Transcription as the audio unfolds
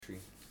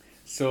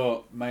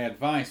So my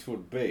advice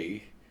would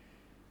be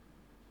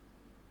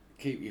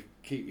keep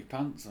your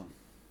pants on.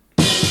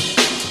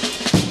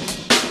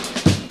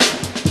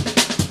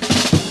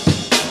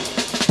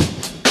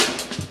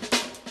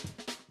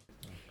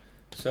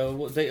 So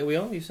what date are we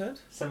on, you said?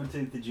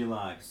 17th of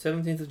July.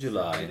 17th of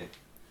July. Friday.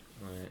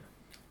 Right.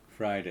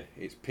 Friday.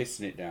 It's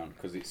pissing it down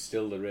because it's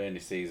still the rainy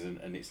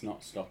season and it's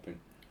not stopping.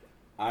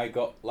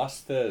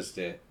 Last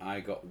Thursday,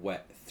 I got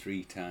wet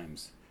 3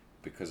 times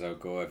because I would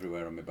go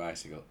everywhere on my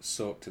bicycle,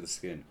 soaked to the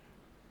skin.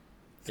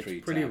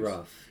 It's pretty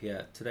rough.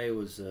 Yeah, today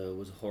was a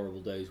horrible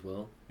day as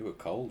well. It was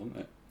cold, wasn't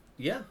it?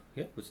 Yeah,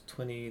 it was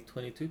 20,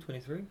 22,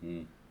 23.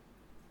 Mm.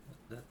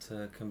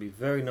 That can be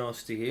very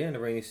nasty here in the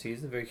rainy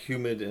season, very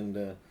humid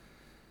and...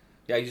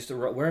 Yeah, you just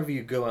wherever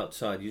you go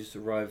outside, you just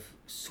arrive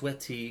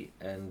sweaty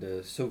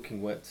and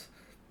soaking wet.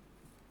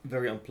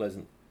 Very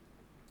unpleasant.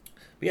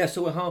 But yeah,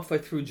 so we're halfway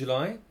through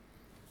July,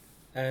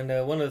 and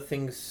one of the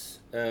things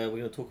we're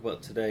going to talk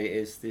about today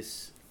is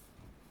this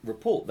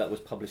report that was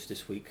published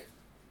this week.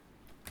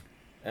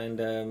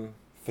 And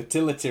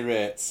fertility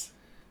rates.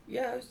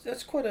 Yeah,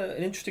 that's quite an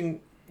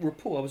interesting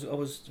report. I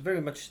was very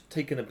much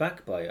taken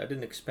aback by it. I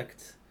didn't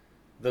expect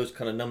those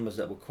kind of numbers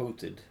that were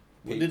quoted.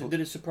 Did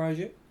it surprise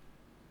you?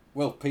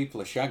 Well, people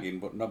are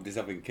shagging, but nobody's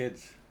having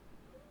kids.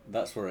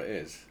 That's where it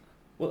is.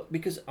 Well,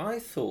 because I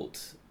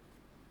thought...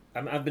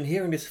 I've been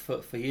hearing this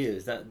for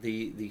years, that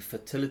the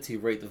fertility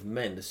rate of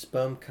men, the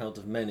sperm count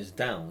of men is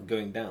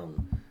going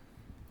down.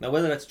 Now,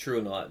 whether that's true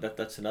or not,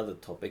 that's another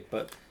topic,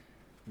 but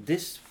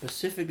this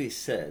specifically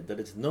said that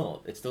it's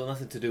not. It's still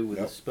nothing to do with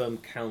the sperm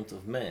count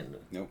of men.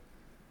 Nope.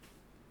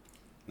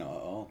 Not at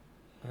all.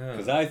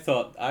 Because I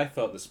thought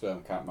the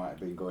sperm count might have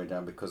been going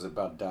down because of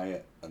bad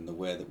diet and the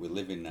way that we're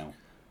living now.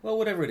 Well,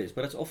 whatever it is,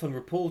 but it's often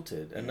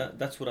reported, and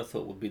that's what I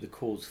thought would be the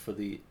cause for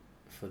the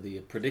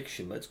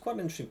prediction. But it's quite an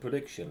interesting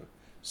prediction.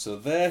 So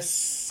they're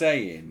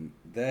saying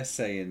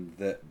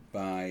that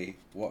by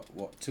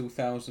what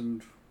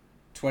 2100?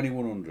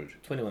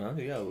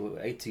 2100, yeah,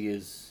 80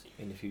 years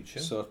in the future.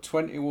 So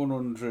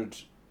 2100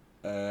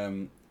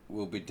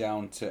 will be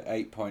down to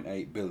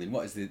 8.8 billion.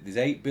 What is it? There's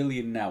 8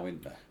 billion now,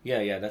 isn't there?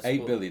 Yeah, that's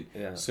 8 billion.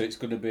 Yeah. So it's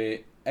going to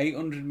be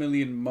 800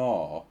 million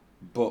more.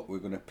 But we're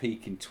going to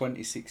peak in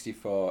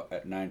 2064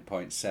 at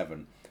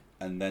 9.7,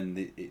 and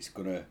then it's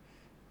going to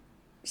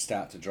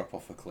start to drop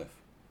off a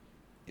cliff,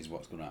 is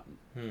what's going to happen.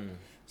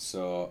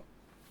 So,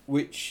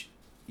 which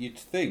you'd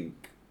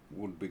think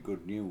would be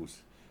good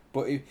news.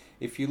 But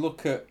if you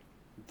look at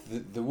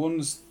the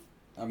ones,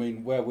 I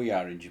mean, where we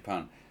are in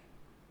Japan,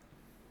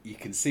 you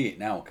can see it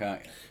now,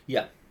 can't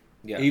you?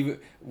 Yeah. Even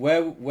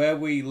where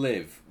we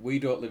live, we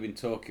don't live in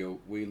Tokyo,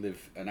 we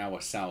live an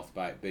hour south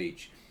by the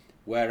beach.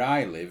 Where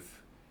I live...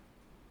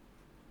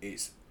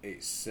 It's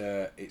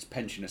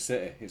Pensioner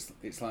City.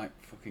 It's like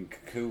fucking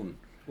Cocoon.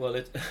 Well,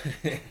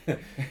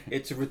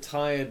 it's a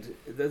retired.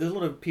 There's a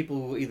lot of people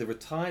who are either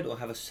retired or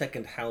have a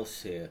second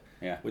house here.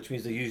 Yeah. Which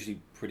means they're usually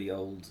pretty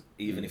old,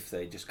 even if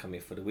they just come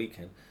here for the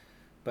weekend.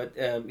 But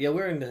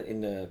we're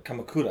in the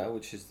Kamakura,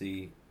 which is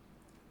the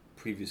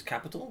previous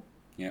capital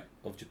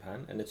of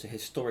Japan, and it's a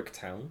historic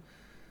town.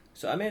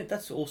 So, I mean,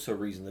 that's also a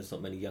reason there's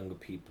not many younger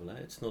people.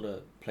 It's not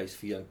a place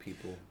for young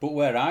people. But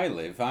where I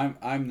live,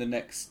 I'm the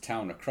next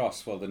town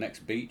across, the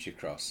next beach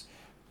across,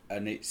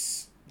 and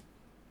it's...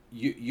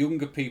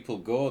 younger people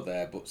go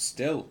there, but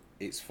still,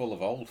 it's full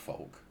of old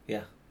folk.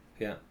 Yeah.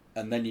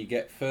 And then you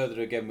get further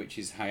again, which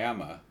is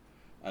Hayama,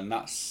 and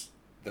that's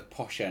the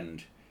posh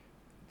end.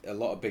 A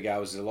lot of big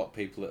houses, a lot of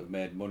people that have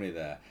made money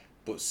there,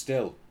 but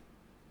still,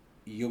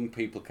 young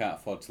people can't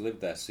afford to live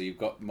there, so you've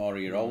got more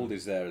of your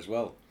oldies there as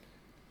well.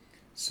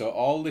 So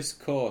all this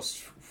coast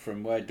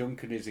from where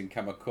Duncan is in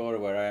Kamakura,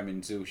 where I am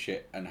in Zushi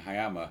and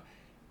Hayama,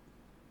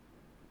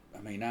 I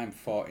mean, I'm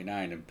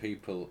 49 and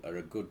people are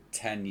a good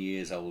 10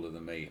 years older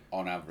than me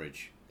on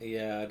average.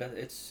 Yeah,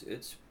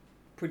 it's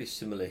pretty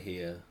similar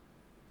here.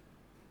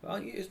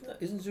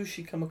 Isn't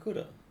Zushi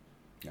Kamakura?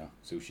 No,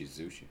 Zushi's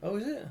Zushi. Oh,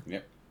 is it?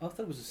 Yep. I thought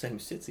it was the same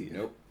city.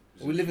 Nope.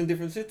 We live in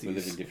different cities. We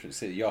live in different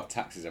cities. Your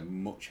taxes are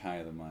much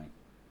higher than mine.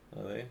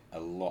 Are they? A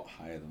lot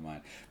higher than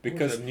mine.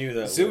 Because I knew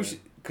that. Zushi,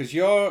 because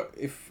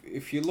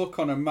if you look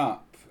on a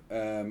map,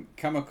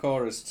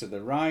 Kamakura's to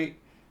the right,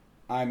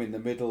 I'm in the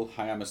middle,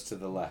 Hayama's to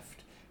the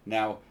left.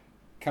 Now,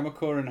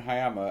 Kamakura and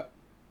Hayama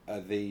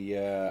are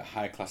the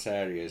high class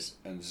areas,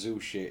 and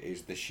Zushi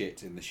is the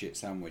shit in the shit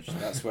sandwich.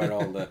 That's where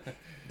all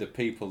the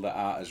people that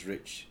aren't as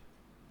rich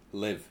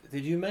live.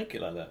 Did you make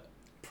it like that?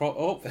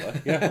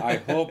 Hopefully, yeah. I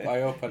hope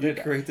I did.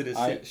 You created a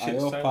shit I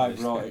hope sandwich.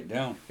 I brought it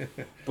down.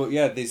 But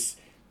yeah,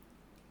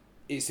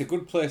 it's a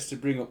good place to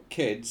bring up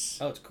kids.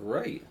 Oh, it's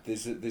great.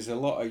 There's a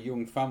lot of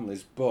young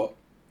families, but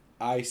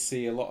I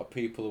see a lot of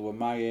people who are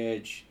my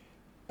age,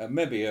 and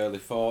maybe early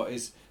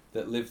 40s,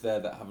 that live there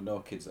that have no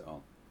kids at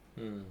all.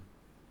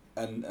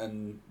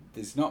 And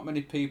there's not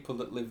many people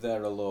that live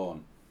there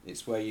alone.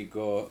 It's where you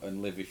go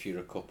and live if you're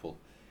a couple.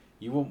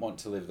 You wouldn't want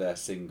to live there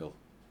single.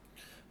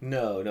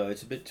 No,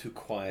 it's a bit too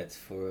quiet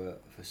for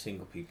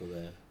single people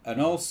there. And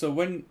also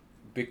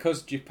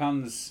because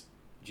Japan's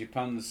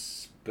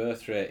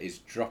birth rate is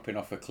dropping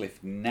off a cliff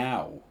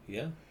now.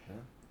 Yeah.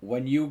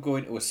 When you go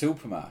into a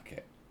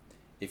supermarket,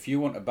 if you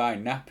want to buy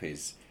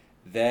nappies,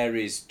 there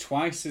is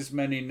twice as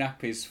many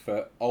nappies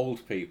for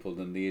old people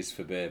than there is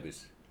for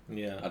babies.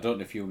 Yeah. I don't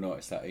know if you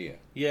noticed that here.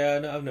 Yeah,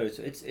 no, I've noticed.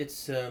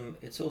 It's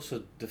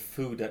also the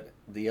food that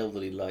the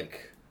elderly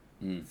like.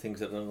 Things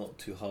that are not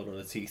too hard on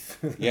the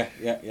teeth. Yeah.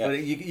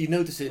 But you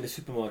notice it in the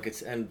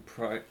supermarkets, and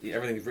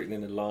everything's written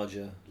in the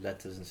larger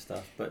letters and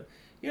stuff. But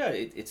yeah,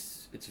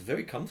 it's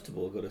very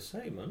comfortable. I've got to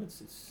say, man.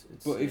 It's.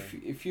 But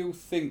if you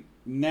think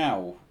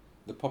now,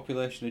 the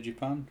population of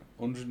Japan,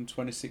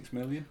 126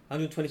 million.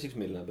 126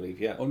 million, I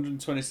believe. Yeah.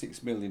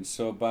 126 million.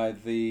 So by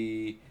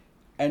the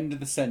end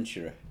of the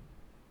century,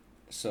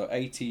 so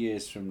 80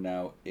 years from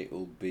now, it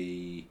will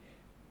be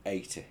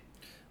 80.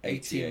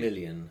 80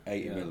 million.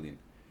 80 million.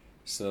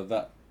 So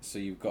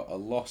you've got a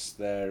loss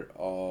there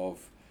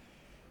of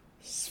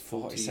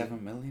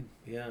 47 million.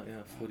 Yeah,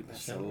 40%.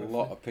 That's a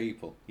lot of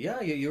people.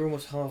 Yeah, you're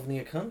almost halving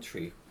a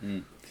country.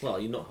 Well,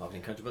 you're not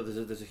halving a country, but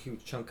there's a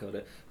huge chunk of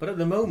it. But at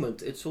the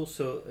moment, it's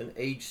also an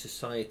age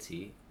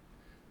society.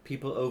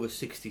 People over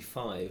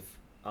 65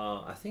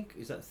 are, I think,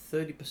 is that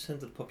 30%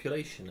 of the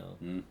population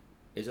now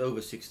is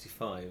over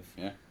 65.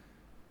 Yeah.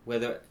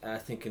 Whether I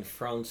think in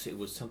France it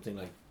was something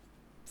like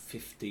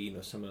 15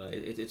 or something like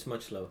that. It's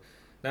much lower.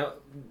 Now,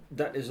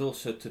 that is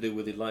also to do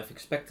with the life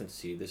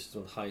expectancy. This is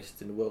one of the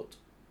highest in the world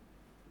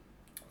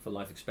for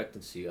life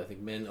expectancy. I think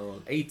men are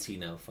on 80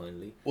 now,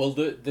 finally. Well,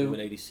 women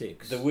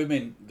 86. The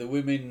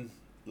women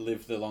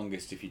live the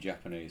longest if you're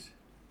Japanese.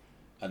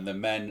 And the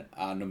men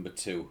are number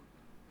 2,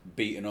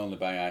 beaten only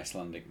by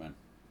Icelandic men.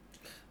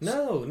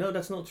 No,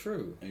 that's not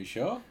true. Are you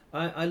sure?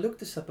 I looked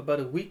this up about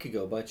a week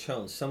ago by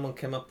chance. Someone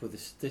came up with the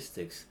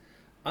statistics.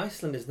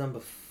 Iceland is number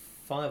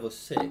 5 or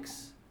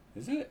 6.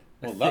 Is it?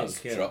 Well,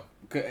 that's dropped.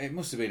 It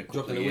must have been a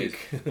couple Dropped of in a years.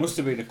 week. Must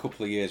have been a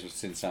couple of years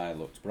since I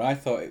looked. But I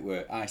thought it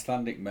were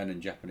Icelandic men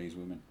and Japanese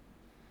women.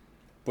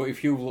 But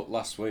if you looked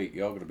last week,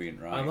 you're going to be in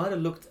right. I might have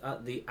looked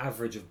at the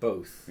average of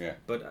both. Yeah.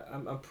 But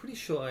I'm pretty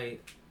sure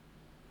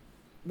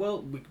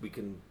Well, we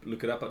can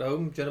look it up at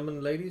home, gentlemen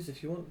and ladies,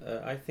 if you want.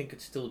 I think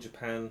it's still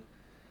Japan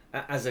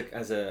as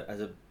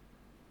a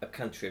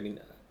country. I mean,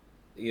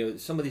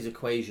 some of these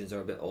equations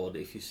are a bit odd.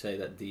 If you say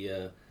that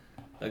the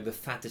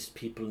fattest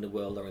people in the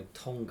world are in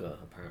Tonga,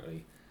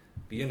 apparently,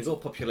 but you only got a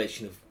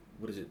population of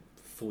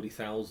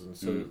 40,000.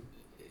 So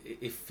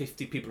if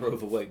 50 people are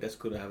overweight, that's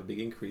going to have a big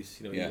increase,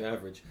 in the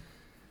average.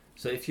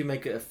 So if you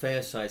make it a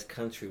fair-sized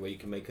country where you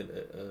can make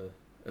a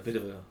bit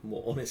of a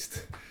more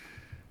honest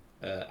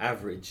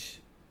average,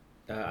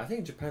 I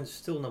think Japan's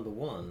still number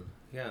 1.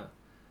 Yeah,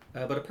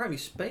 but apparently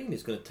Spain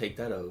is going to take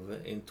that over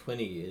in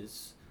 20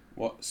 years.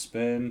 What,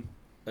 Spain?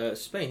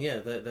 Spain, yeah.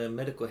 Their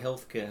medical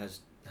healthcare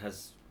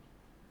has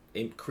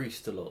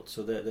increased a lot,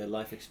 so their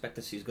life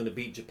expectancy is going to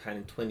beat Japan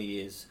in 20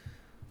 years.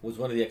 Was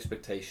one of the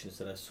expectations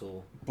that I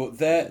saw. But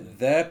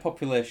their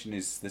population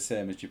is the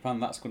same as Japan.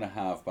 That's going to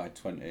halve by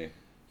 2100.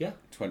 Yeah.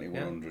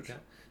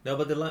 No,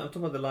 but I'm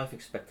talking about the life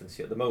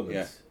expectancy at the moment.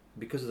 Yeah.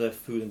 Because of their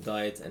food and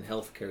diet and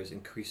healthcare is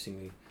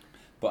increasingly.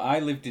 But I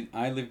lived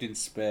in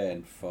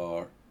Spain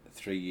for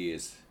 3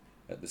 years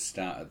at the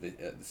start of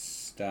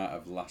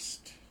the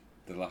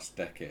last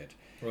decade.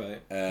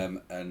 Right.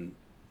 And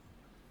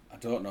I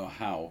don't know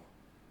how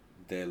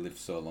they live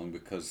so long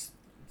because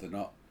they're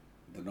not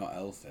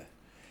healthy.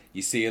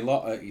 You see a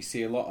lot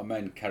of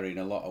men carrying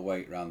a lot of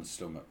weight around the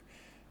stomach.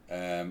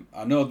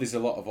 I know there's a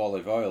lot of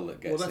olive oil that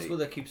gets. Well, that's what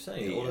they keep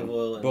saying. Eaten,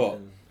 olive oil,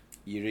 and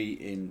you're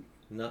eating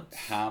nuts,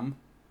 ham.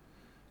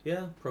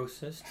 Yeah,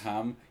 processed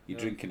ham. You're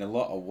drinking a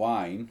lot of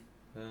wine.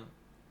 Yeah.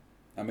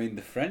 I mean,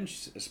 the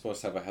French are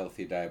supposed to have a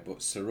healthy diet,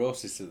 but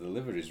cirrhosis of the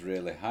liver is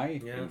really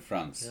high in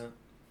France. Yeah.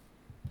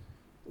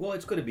 Well,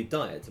 it's got to be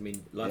diet. I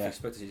mean, life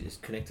expectancy is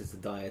connected to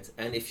diet,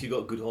 and if you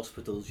got good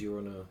hospitals,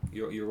 you're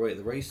right at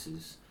the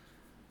races.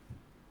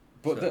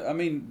 But So-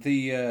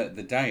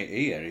 the diet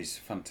here is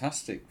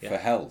fantastic for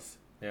health.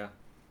 Yeah.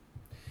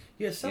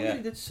 Yeah,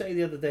 somebody did say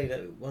the other day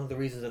that one of the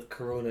reasons that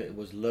corona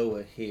was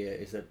lower here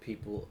is that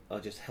people are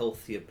just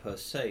healthier per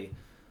se.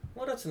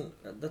 Well, that's an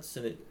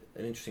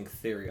interesting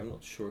theory. I'm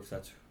not sure if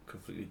that's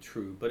completely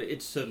true, but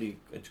it's certainly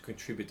a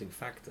contributing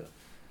factor.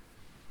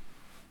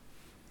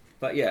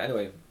 But yeah,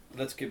 anyway,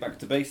 let's get back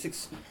to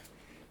basics.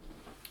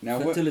 Now,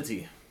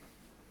 fertility.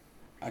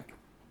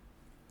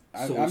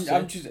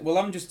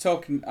 I'm just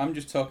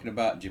talking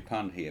about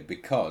Japan here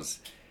because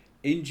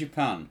in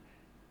Japan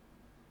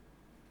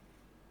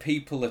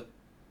people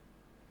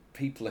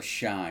are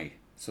shy,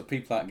 so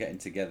people aren't getting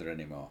together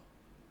anymore,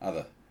 are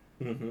they?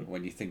 Mm-hmm.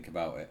 When you think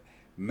about it,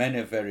 men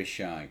are very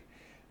shy,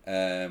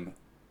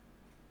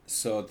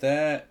 so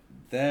their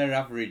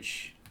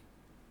average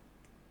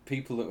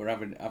people that were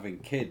having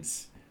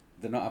kids,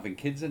 they're not having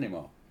kids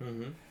anymore.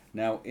 Mm-hmm.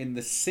 Now in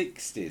the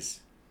 60s,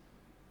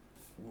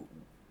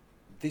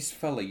 this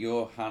fella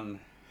Johann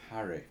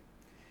Hari,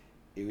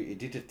 he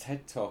did a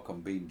TED talk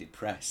on being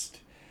depressed,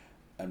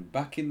 and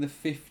back in the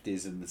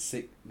 40s and the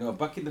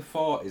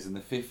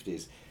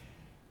 50s,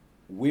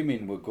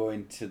 women were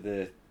going to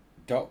the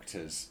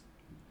doctors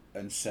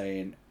and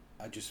saying,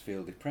 I just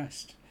feel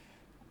depressed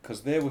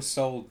because they were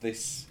sold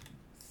this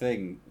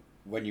thing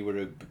when you were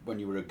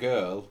a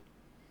girl.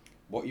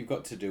 What you've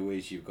got to do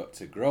is you've got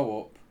to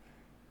grow up,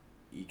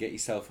 you get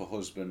yourself a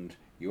husband,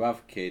 you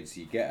have kids,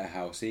 you get a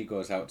house, he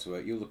goes out to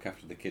work, you look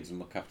after the kids and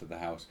look after the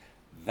house.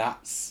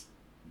 That's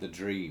the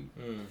dream.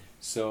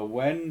 So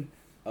when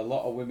a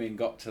lot of women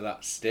got to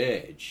that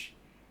stage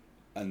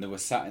and they were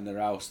sat in their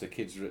house, the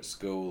kids were at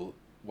school,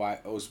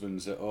 white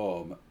husbands at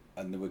home,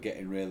 and they were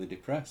getting really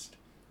depressed.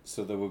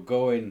 So they were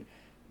going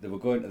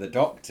to the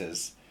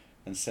doctors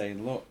and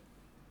saying, look,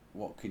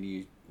 what can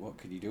you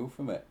do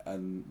from it?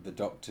 And the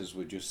doctors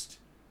were just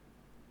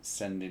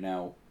sending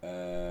out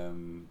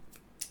Valium.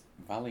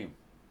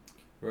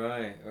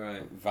 Right.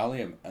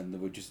 Valium, and they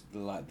were just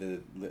like the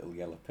little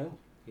yellow pill.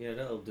 Yeah,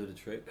 that'll do the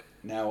trick.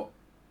 Now,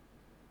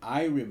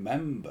 I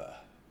remember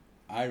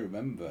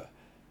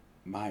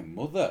my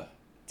mother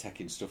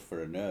taking stuff for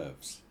her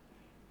nerves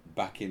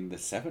back in the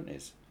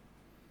 70s,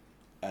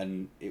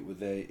 and it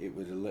was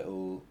a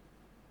little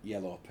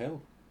yellow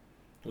pill.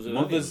 Was it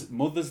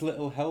Mother's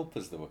Little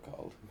Helpers, they were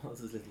called.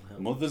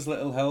 Mother's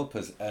Little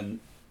Helpers, and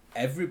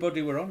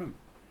everybody were on them.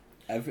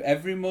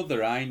 Every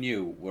mother I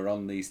knew were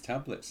on these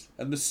tablets,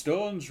 and the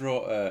Stones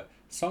wrote a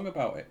song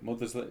about it.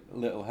 Mother's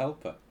Little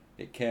Helper.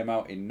 It came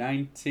out in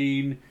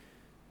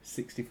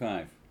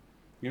 1965.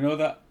 You know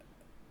that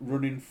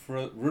running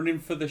for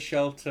the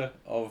shelter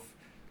of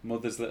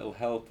Mother's Little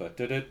Helper.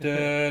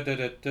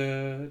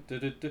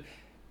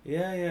 Yeah.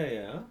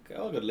 Okay,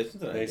 I'll go listen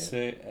to that. They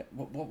say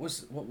what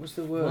was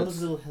the word?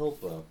 Mother's Little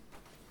Helper.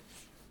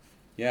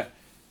 Yeah,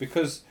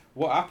 because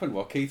what happened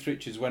was Keith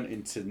Richards went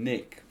into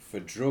Nick for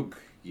drug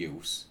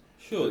use.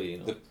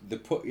 Surely,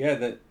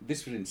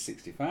 this was in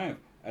 '65,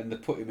 and they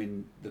put him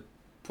in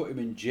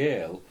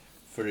jail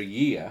for a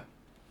year.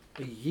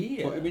 A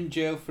year. Put him in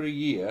jail for a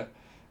year,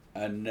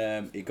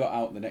 and he got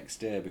out the next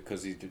day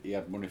because he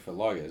had money for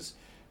lawyers,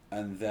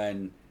 and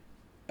then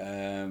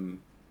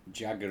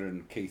Jagger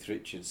and Keith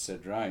Richards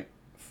said, right,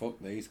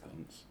 fuck these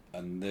cunts,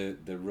 and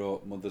they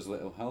wrote Mother's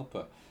Little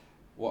Helper.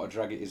 What a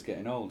drag it is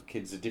getting old.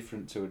 Kids are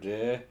different to a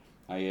day.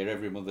 I hear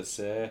every mother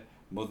say,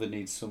 mother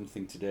needs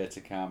something today to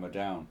calm her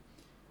down.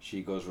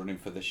 She goes running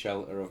for the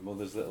shelter of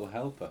Mother's Little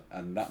Helper,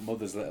 and that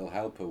Mother's Little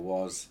Helper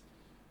was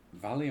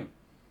Valium.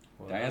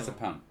 Wow.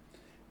 Diazepam.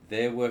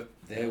 They were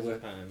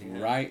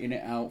writing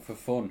it out for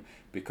fun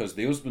because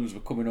the husbands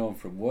were coming home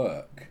from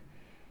work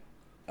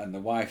and the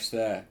wife's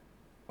there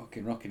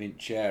fucking rocking in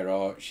chair,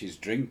 or she's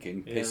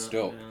drinking, pissed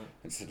up,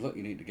 and said, look,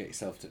 you need to get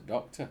yourself to the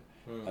doctor.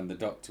 And the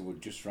doctor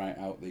would just write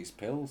out these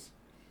pills.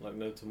 Like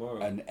no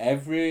tomorrow. And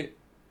every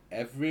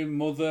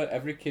mother,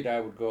 every kid I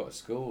would go to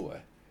school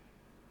with,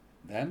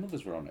 their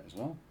mothers were on it as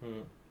well.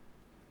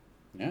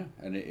 Yeah,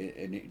 and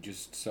it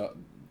just sort of,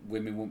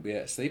 women wouldn't be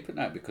able to sleep at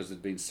night because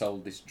they'd been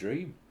sold this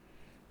dream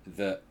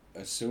that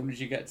as soon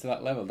as you get to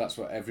that level, that's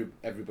what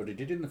everybody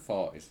did in the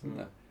 40s, didn't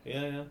they?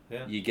 Yeah.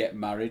 You get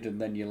married and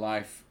then your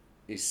life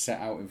is set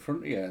out in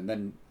front of you, and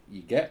then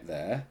you get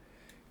there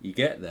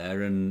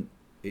and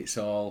it's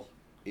not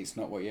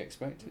what you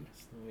expected.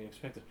 It's not what you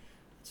expected.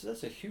 So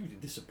that's a hugely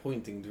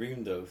disappointing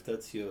dream, though, if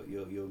that's your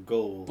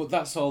goal. But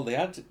that's all they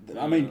had.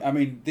 I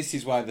mean, this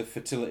is why the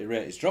fertility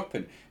rate is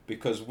dropping,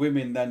 because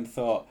women then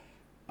thought,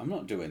 I'm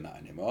not doing that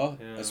anymore.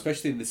 Yeah.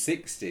 Especially in the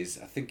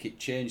 60s. I think it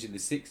changed in the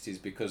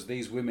 60s because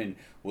these women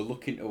were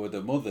looking to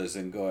other mothers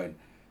and going,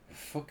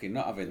 fucking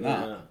not having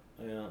that.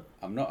 Yeah.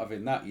 I'm not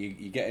having that.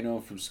 You're getting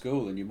home from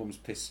school and your mum's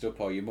pissed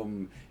up, or your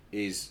mum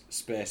is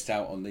spaced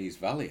out on these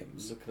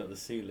Valiums. Looking at the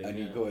ceiling. And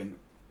you're going,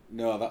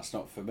 no, that's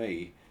not for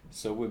me.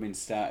 So women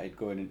started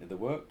going into the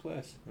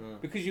workplace.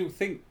 Because you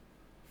think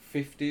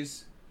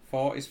 50s,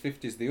 40s,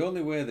 50s, the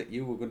only way that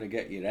you were going to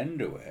get your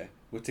end away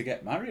were to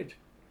get married.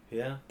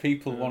 Yeah.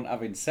 People weren't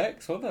having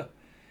sex, were they?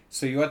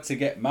 So you had to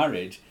get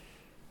married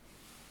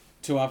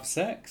to have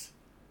sex.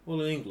 Well,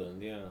 in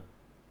England, yeah.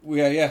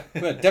 Yeah.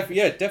 Well,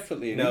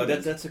 definitely in No,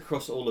 England. that's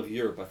across all of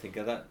Europe, I think,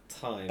 at that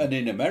time. And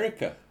in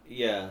America.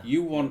 Yeah.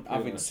 You weren't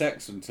having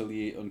sex until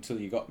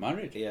you got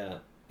married. Yeah.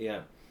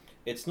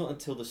 It's not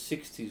until the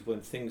 60s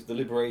when the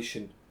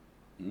liberation,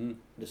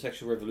 the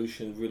sexual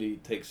revolution really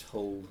takes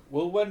hold.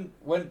 Well, when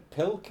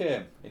pill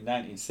came in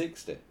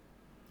 1960...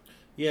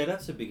 Yeah,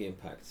 that's a big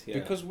impact. Yeah.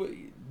 Because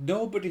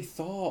nobody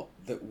thought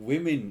that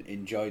women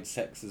enjoyed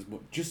sex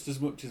just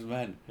as much as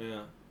men.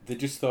 Yeah. They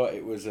just thought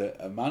it was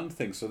a man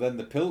thing. So then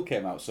the pill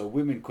came out, so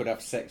women could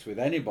have sex with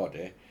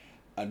anybody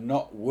and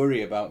not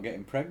worry about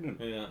getting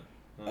pregnant. Yeah.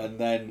 And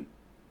then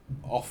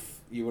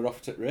you were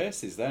off to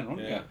races then,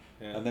 weren't you?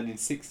 Yeah. And then in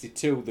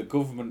 62, the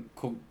government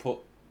couldn't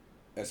put,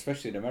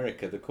 especially in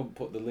America, they couldn't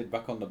put the lid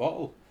back on the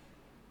bottle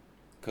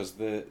because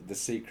the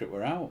secret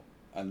were out.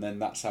 And then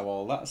that's how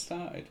all that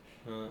started.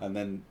 And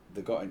then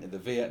they got into the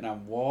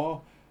Vietnam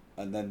War,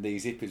 and then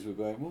these hippies were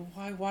going, well,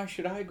 why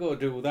should I go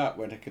do that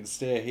when I can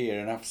stay here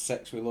and have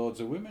sex with loads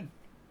of women?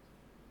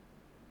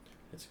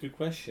 It's a good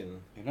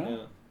question. You know?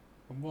 Yeah.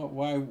 And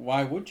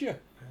why would you?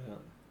 Yeah.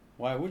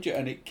 Why would you?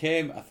 And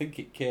I think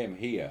it came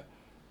here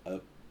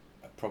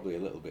probably a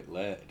little bit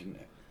later, didn't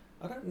it?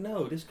 I don't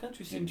know. This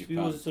country seems to be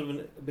Japan. always sort of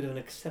a bit of an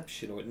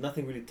exception, or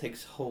nothing really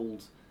takes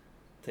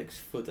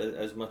foot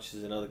as much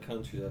as in other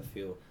countries, I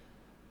feel.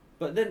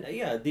 But then,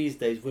 yeah, these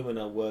days women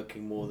are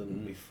working more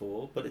than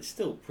before, but it's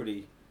still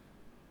pretty.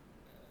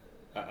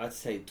 I'd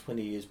say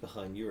 20 years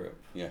behind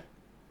Europe. Yeah.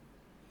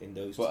 In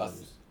those But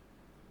terms.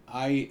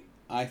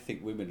 I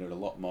think women are a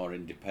lot more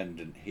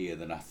independent here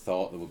than I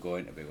thought they were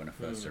going to be when I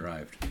first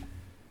arrived.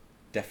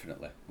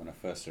 Definitely when I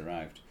first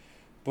arrived,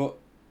 but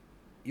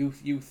you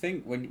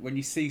think when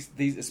you see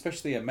these,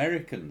 especially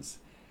Americans,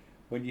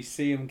 when you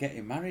see them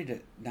getting married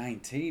at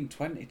 19,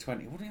 20,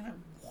 what are you like?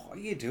 What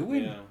are you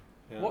doing?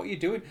 Yeah. What are you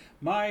doing?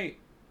 My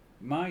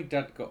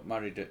dad got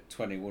married at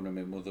 21, and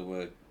my mother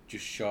were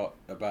just short,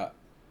 about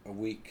a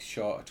week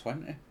short of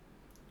 20.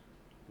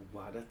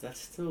 Wow, that's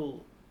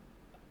still.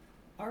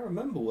 I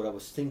remember what I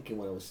was thinking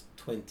when I was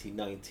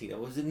 2019. I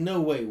was in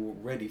no way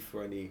ready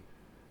for any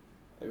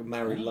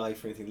married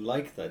life or anything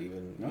like that,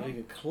 not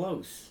even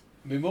close.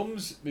 My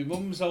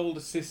mum's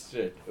older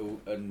sister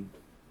and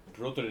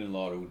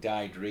brother-in-law, who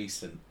died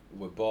recent,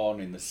 were born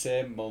in the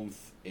same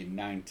month in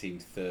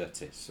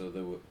 1930. So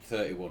they were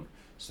 31.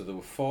 So they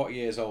were 40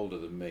 years older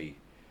than me,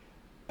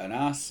 and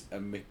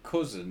my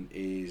cousin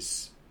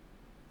is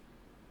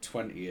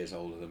 20 years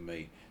older than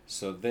me.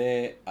 So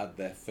they had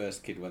their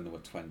first kid when they were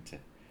 20.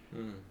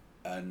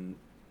 And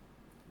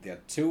they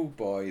had 2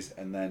 boys,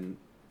 and then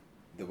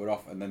they were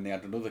off, and then they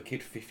had another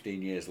kid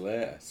 15 years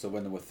later. So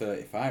when they were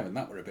 35, and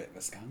that were a bit of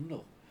a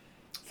scandal.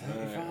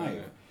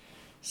 35.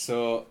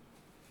 So,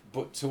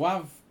 but to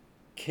have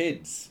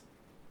kids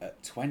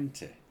at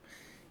 20.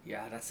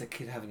 Yeah, that's a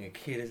kid having a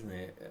kid, isn't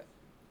it?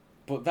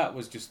 But that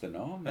was just the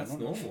norm. That's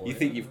normal. You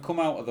think you've come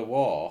out of the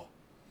war,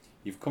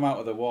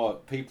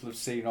 people have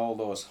seen all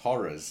those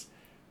horrors,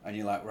 and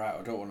you're like, right,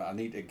 I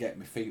need to get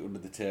my feet under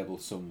the table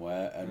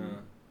somewhere, and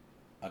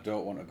I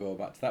don't want to go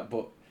back to that.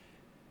 But,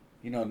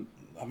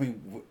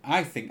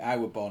 I think I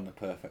was born the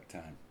perfect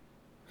time.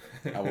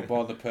 I was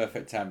born the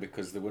perfect time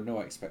because there were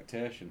no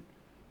expectation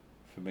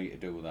for me to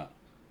do that.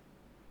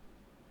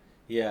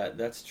 Yeah,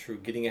 that's true.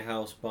 Getting a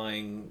house,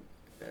 buying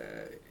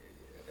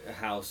a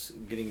house,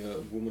 getting a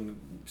woman,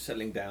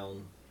 settling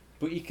down.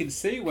 But you can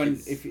see when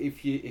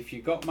if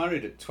you got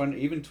married at 20,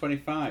 even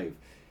 25,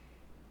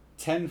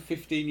 10,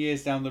 15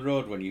 years down the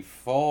road when you're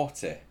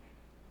 40,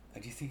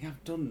 and you think,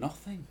 I've done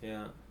nothing.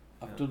 Yeah.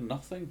 I've done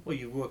nothing. Well,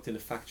 you've worked in a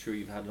factory,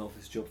 you've had an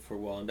office job for a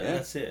while, and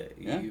that's it.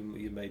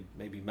 You made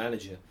maybe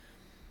manager,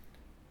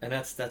 and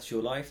that's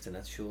your life. Then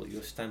that's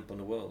your stamp on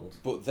the world.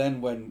 But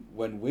then when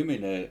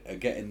women are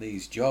getting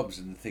these jobs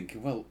and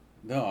thinking, well,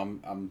 no,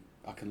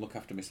 I can look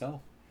after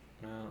myself.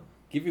 Yeah.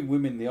 Giving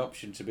women the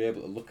option to be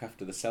able to look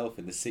after themselves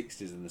in the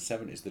 60s and the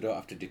 70s, they don't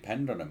have to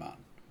depend on a man.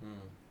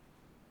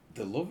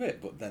 They love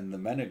it, but then the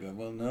men are going,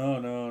 well, no,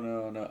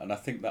 and I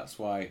think that's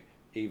why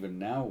even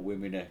now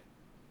women are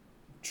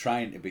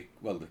trying to be,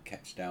 well, they're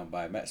kept down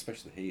by men,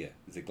 especially here.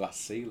 There's a glass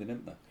ceiling,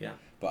 isn't there? Yeah.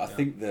 But I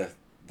think they're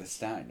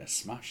starting to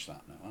smash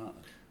that now,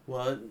 aren't they?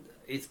 Well,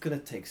 it's going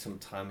to take some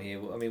time here.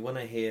 I mean, when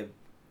I hear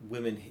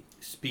women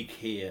speak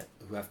here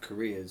who have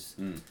careers,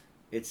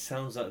 it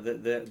sounds like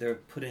they're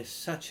put in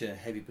such a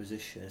heavy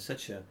position,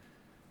 such a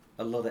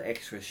lot of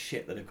extra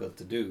shit that they've got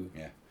to do.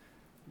 Yeah.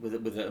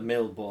 With a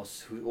male boss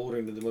who's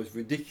ordering them the most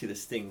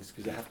ridiculous things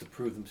because they have to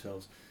prove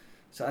themselves.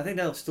 So I think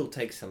that'll still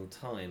take some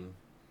time,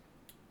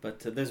 but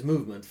there's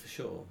movement for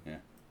sure. Yeah.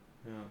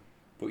 Yeah.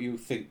 But you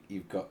think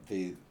you've got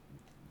they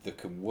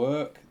can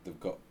work.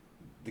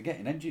 They're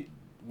getting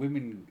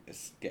women are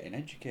getting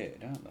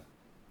educated, aren't they?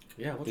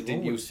 Yeah. What's They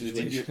didn't wrong used with to.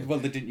 the situation? Well,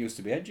 they didn't used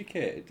to be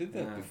educated, did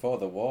they? Yeah. Before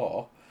the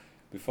war,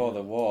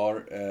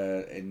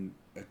 in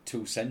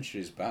 2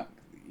 centuries back,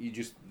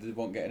 they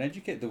weren't getting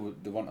educated.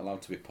 They weren't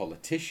allowed to be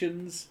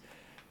politicians.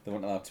 They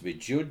weren't allowed to be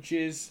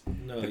judges.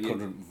 No, they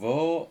couldn't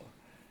vote.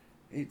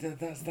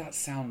 That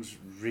sounds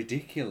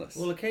ridiculous.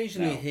 Well,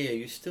 occasionally now. here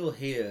you still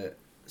hear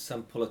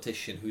some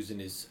politician who's in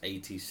his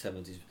 80s,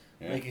 70s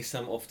making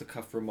some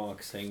off-the-cuff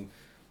remarks saying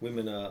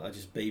women are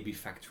just baby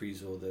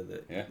factories, or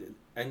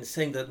and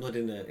saying that not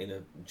in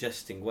a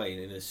jesting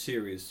way, in a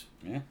serious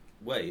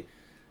way.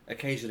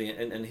 Occasionally,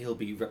 and he'll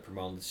be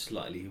reprimanded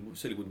slightly. He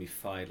certainly wouldn't be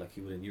fired like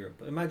he would in Europe.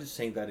 But imagine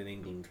saying that in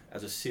England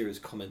as a serious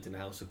comment in the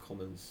House of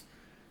Commons.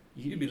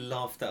 You'd be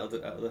laughed out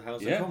of the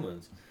House of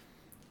Commons.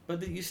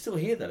 But you still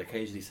hear that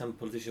occasionally. Some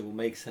politician will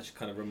make such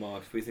kind of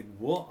remarks where you think,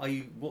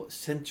 what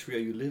century are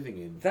you living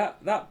in?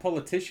 That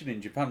politician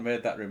in Japan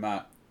made that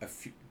remark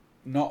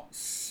not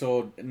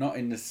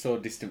in the so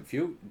distant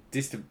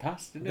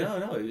past, didn't it?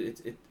 No.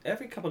 It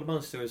every couple of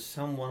months there is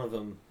some one of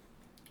them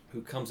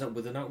who comes up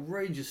with an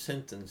outrageous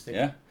sentence.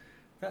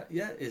 That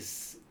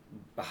is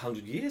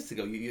 100 years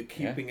ago. You're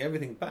keeping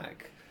everything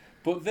back.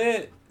 But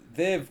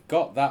they've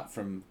got that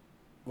from.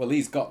 Well,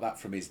 he's got that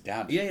from his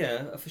dad.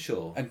 Yeah, for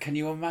sure. And can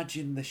you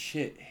imagine the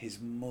shit his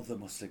mother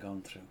must have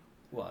gone through?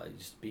 Well,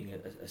 just being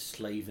a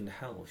slave in the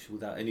house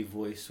without any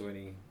voice or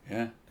any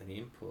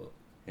input.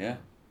 Yeah.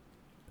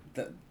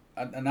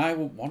 And I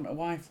wouldn't want a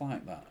wife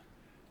like that.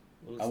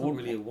 Well, it's not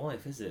really a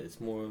wife, is it?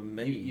 It's more a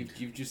maid.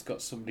 You've just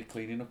got somebody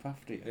cleaning up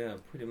after you. Yeah,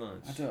 pretty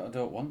much. I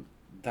don't want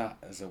that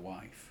as a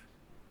wife.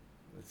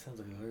 It sounds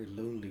like a very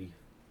lonely.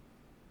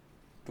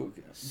 But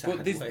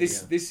Sad this way,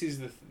 this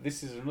yeah.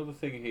 this is another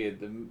thing here.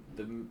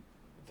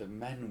 The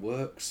men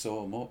work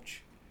so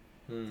much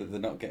that they're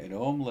not getting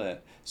home late,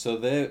 so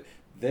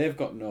they've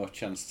got no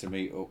chance to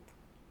meet up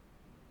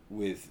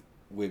with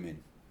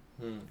women.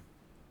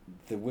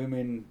 The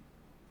women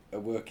are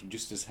working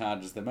just as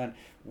hard as the men.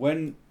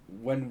 When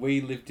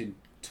we lived in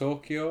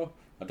Tokyo,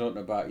 I don't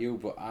know about you,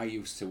 but I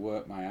used to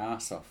work my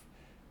arse off.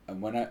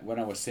 And when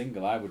I was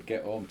single, I would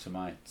get home to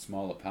my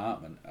small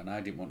apartment and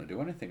I didn't want to do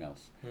anything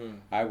else.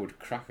 I would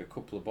crack a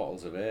couple of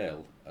bottles of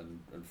ale and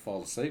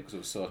fall asleep because I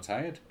was so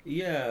tired.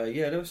 Yeah,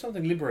 there was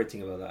something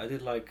liberating about that. I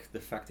did like the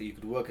fact that you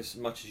could work as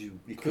much as you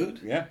could.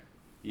 Yeah.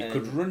 You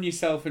could run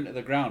yourself into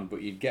the ground,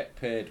 but you'd get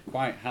paid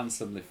quite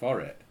handsomely for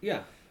it.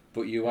 Yeah.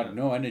 But you had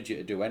no energy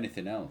to do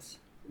anything else.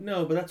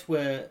 No, but that's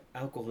where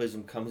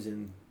alcoholism comes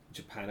in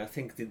Japan. I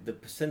think the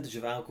percentage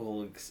of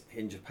alcoholics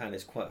in Japan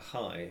is quite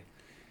high,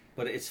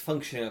 but it's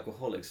functioning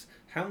alcoholics.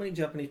 How many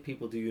Japanese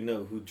people do you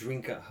know who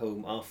drink at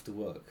home after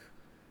work?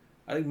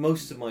 I think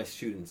most of my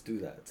students do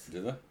that.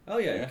 Do they? Oh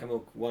yeah, come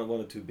on, one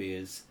or two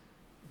beers,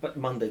 but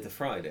Monday to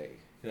Friday,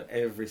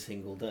 every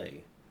single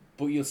day.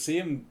 But you'll see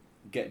them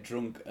get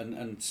drunk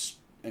and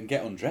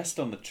get undressed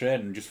on the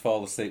train and just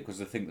fall asleep because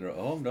they think they're at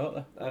home, don't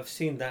they? I've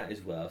seen that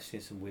as well. I've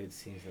seen some weird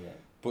scenes of that.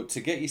 But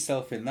to get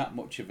yourself in that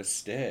much of a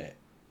state,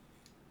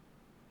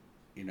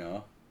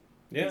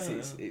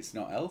 it's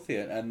not healthy,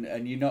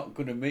 and you're not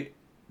going to meet.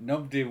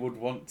 Nobody would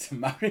want to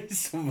marry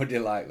somebody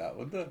like that,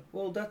 would they?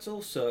 Well, that's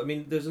also. I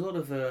mean, there's a lot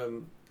of.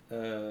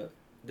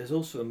 There's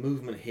also a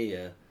movement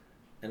here,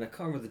 and I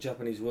can't remember the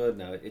Japanese word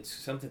now. It's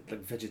something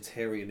like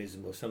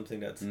vegetarianism or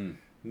something that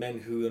men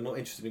who are not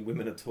interested in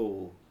women at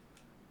all,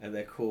 and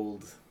they're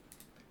called.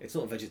 It's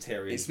not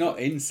vegetarian. It's not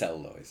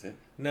incel though, is it?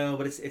 No,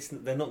 but it's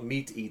they're not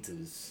meat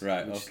eaters.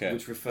 Right. Okay.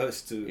 Which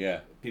refers to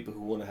people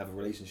who want to have a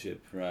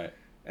relationship. Right.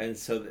 And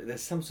so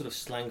there's some sort of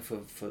slang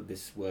for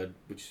this word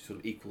which sort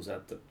of equals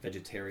out the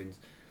vegetarians.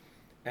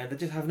 And they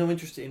just have no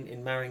interest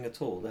in marrying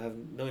at all. They have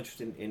no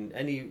interest in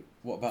any.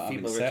 What about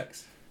having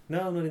sex?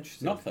 No, not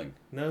interested. Nothing.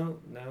 No.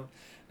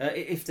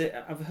 If they,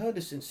 I've heard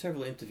this in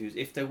several interviews.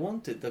 If they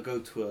wanted, they'll go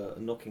to a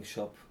knocking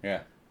shop.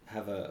 Yeah.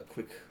 Have a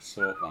quick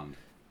Soapland.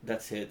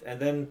 That's it, and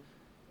then,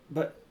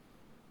 but,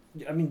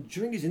 I mean,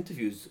 during these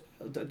interviews,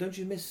 don't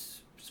you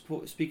miss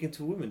speaking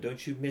to women?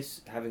 Don't you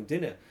miss having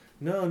dinner?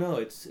 No,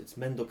 it's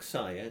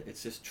mendokusai. Yeah?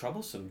 It's just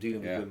troublesome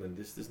dealing with women.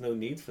 There's no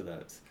need for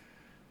that.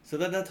 So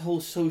that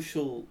whole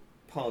social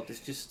part is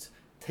just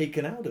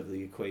taken out of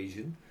the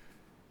equation.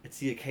 It's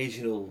the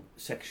occasional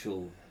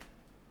sexual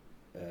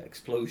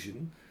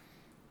explosion,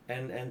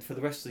 and for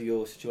the rest of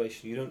your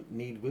situation, you don't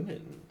need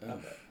women.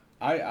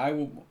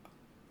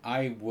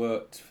 I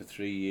worked for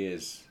 3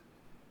 years.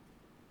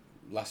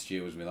 Last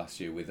year was my last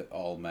year with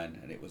all men,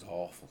 and it was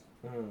awful.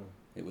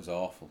 It was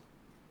awful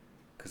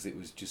because it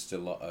was just a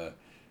lot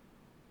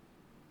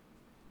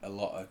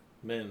of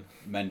men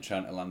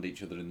trying to land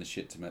each other in the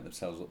shit to make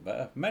themselves look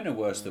better. Men are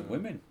worse than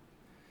women.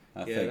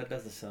 I think that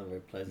doesn't sound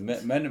very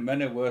pleasant.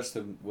 Men are worse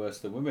than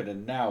women,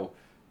 and now,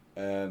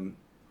 the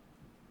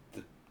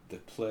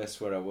place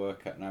where I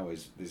work at now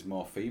there's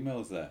more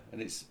females there,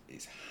 and it's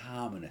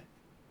harmony.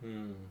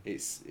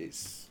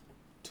 It's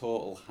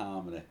total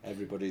harmony.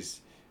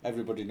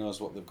 Everybody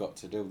knows what they've got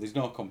to do. There's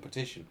no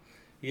competition.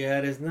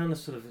 Yeah, there's none of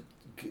sort of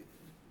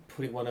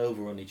putting one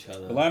over on each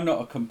other. Well, I'm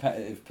not a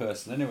competitive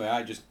person anyway.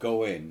 I just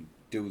go in,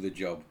 do the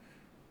job,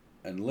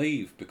 and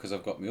leave because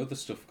I've got my other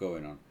stuff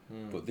going on.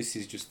 But this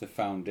is just the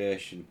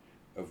foundation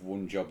of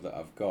one job that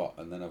I've got,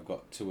 and then I've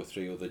got 2 or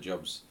 3 other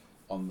jobs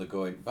on the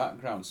going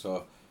background.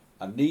 So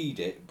I need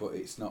it, but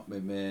it's not my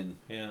main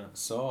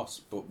source.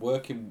 But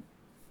working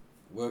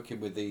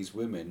with these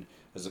women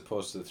as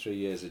opposed to the 3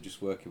 years of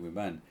just working with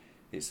men,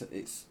 it's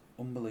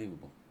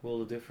unbelievable. Well,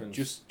 the difference.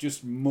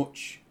 Just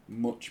much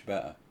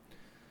better.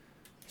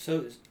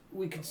 So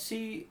we can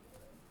see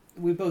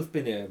we've both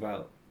been here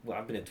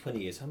I've been here 20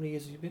 years. How many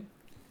years have you been?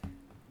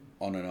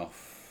 On and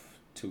off,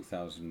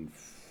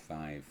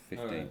 2005,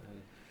 15. Right.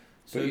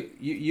 So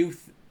you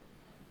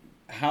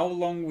how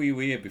long were you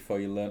here before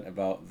you learnt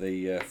about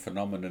the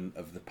phenomenon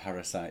of the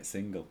parasite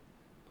single?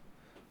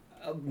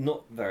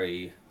 Not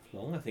very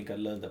long. I think I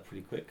learned that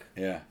pretty quick.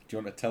 Yeah. Do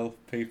you want to tell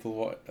people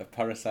what a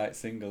parasite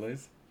single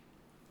is?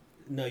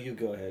 No, you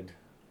go ahead.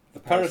 The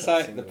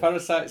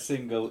parasite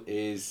single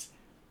is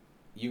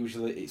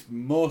it's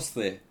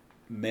mostly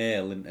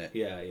male, isn't it?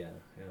 Yeah.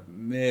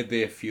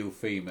 Maybe a few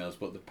females,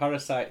 but the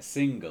parasite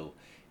single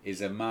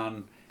is a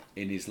man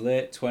in his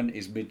late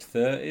 20s, mid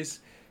 30s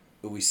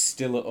who is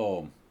still at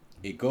home.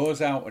 He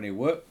goes out and he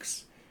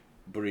works,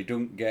 but he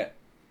don't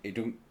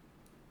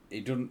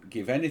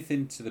give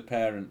anything to the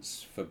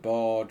parents for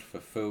board, for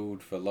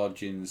food, for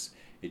lodgings.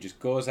 He just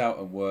goes out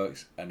and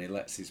works, and he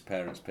lets his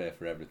parents pay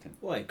for everything.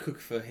 Well, and cook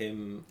for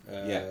him.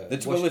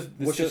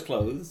 Wash his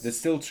clothes. They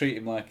still treat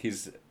him like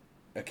he's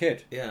a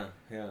kid. Yeah.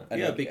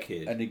 And a big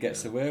kid. And he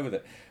gets away with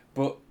it.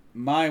 But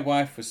my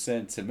wife was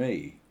saying to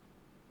me,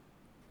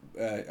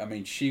 I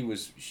mean,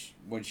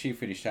 when she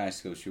finished high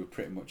school, she was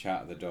pretty much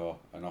out of the door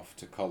and off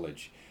to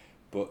college.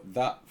 But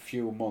that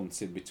few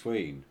months in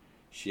between,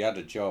 she had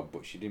a job,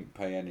 but she didn't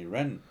pay any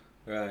rent.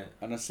 Right.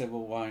 And I said,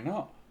 well, why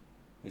not?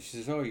 And she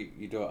says, oh,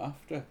 you don't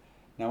have to.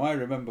 Now, I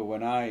remember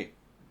when I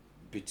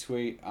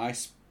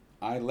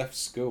left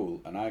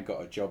school and I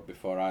got a job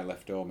before I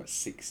left home at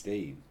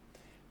 16.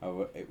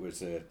 It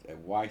was a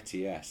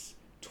YTS,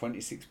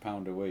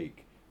 £26 a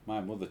week. My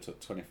mother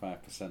took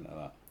 25% of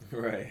that.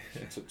 Right.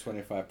 She took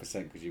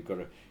 25% because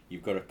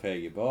you've got to pay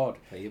your board.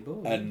 Pay your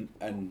board. And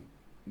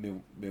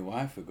my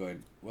wife were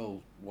going,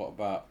 well, what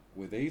about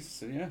with these?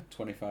 So yeah,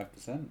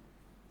 25%,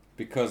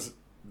 because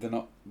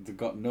they've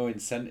got no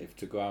incentive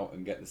to go out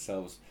and get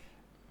themselves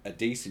a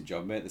decent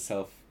job, make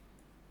themselves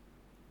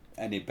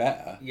any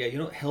better. Yeah,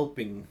 you're not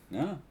helping.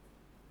 No.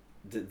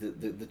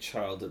 The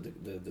child,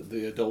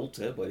 the adult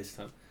by this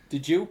time.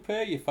 Did you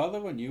pay your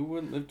father when you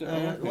lived at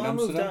home in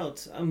Amsterdam?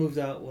 I moved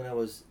out when I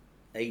was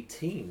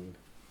 18.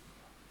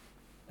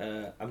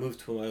 I moved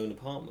to my own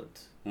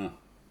apartment. Oh.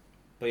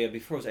 But yeah,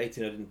 before I was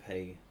 18, I didn't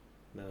pay.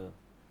 No.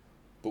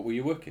 But were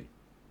you working?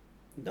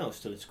 No, I was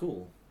still at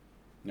school.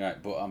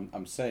 Right, but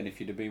I'm saying, if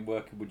you'd have been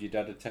working, would your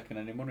dad have taken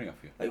any money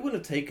off you? I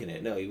wouldn't have taken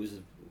it. No, he was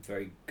a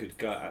very good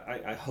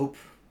guy. I hope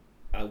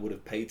I would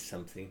have paid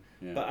something.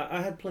 Yeah. But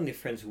I had plenty of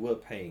friends who were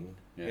paying.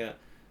 Yeah.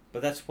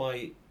 But that's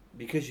why,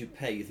 because you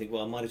pay, you think,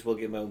 well, I might as well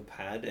get my own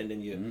pad, and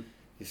then you're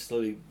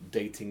slowly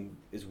dating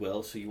as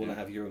well, so you want to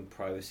have your own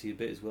privacy a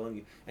bit as well,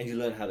 and you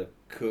learn how to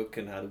cook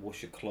and how to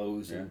wash your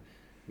clothes and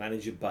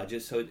manage your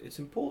budget. So it's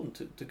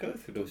important to go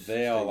through those.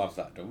 They all have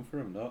that done for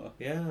them, don't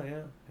they?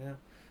 Yeah.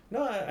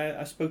 No,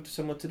 I spoke to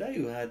someone today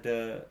who had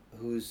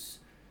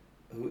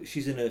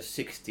she's in her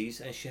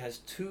 60s, and she has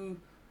two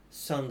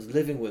sons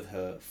living with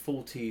her,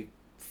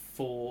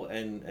 44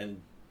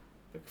 and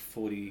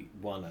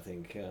 41, I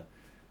think. Yeah.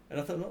 And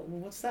I thought, well,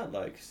 what's that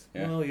like?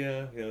 Yeah. Oh,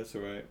 yeah, that's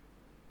all right.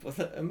 Well,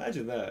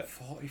 imagine that.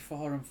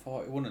 44 and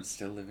 41 and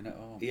still living at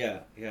home.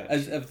 Yeah.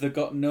 Have they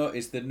got no?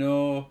 Is there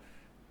no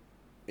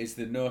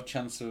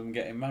chance of them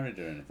getting married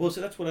or anything? Well,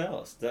 so that's what I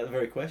asked, that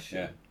very question.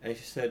 Yeah. And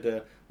she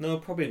said, no,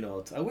 probably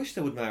not. I wish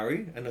they would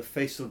marry, and her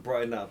face would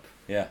brighten up.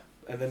 Yeah.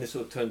 And then it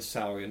sort of turns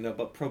sour. No,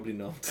 but probably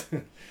not.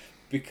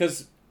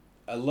 Because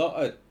a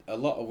lot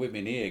of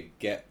women here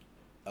get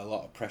a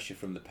lot of pressure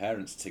from the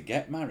parents to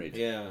get married.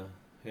 Yeah.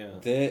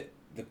 I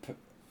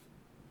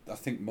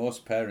think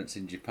most parents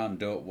in Japan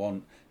don't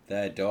want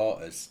their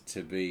daughters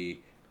to be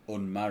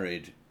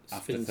unmarried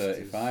after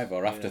 35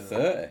 or after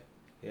 30.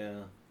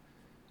 Yeah.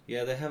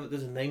 Yeah,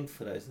 there's a name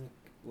for that, isn't it?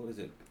 What is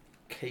it?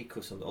 Cake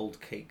or something? Old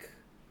cake?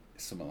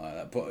 Something like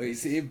that. But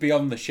it'd be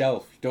on the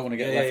shelf. You don't want to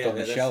get left on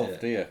the shelf,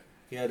 do you?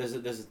 Yeah, there's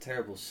a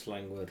terrible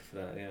slang word for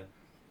that, yeah.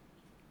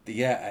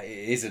 Yeah,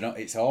 it is.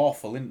 It's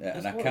awful, isn't it? It's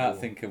and I horrible. can't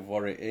think of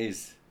what it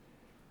is.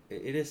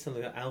 It is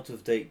something like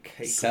out-of-date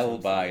cake. Sell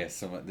by or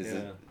something. There's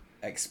a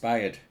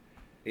expired.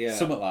 Yeah.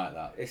 Something like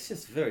that. It's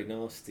just very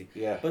nasty.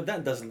 Yeah. But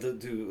that doesn't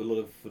do a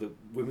lot for the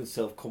women's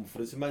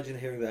self-confidence. Imagine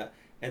hearing that.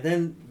 And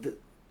then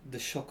the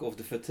shock of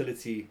the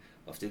fertility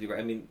of the...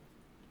 I mean,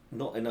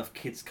 not enough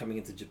kids coming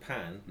into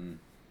Japan.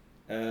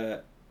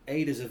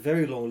 There's a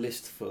very long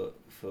list for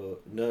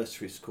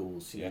nursery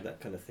schools, you know, that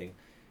kind of thing.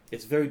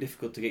 It's very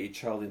difficult to get your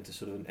child into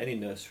sort of any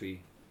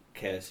nursery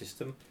care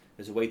system.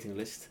 There's a waiting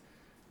list.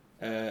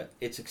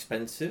 It's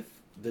expensive.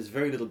 There's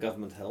very little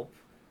government help.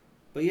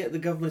 But yet the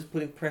government is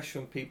putting pressure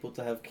on people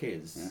to have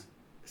kids,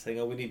 saying,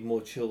 "Oh, we need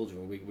more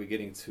children. We're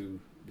getting to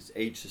this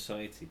age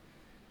society."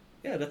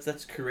 Yeah,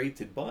 that's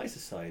created by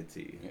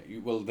society. Yeah,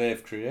 well,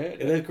 they've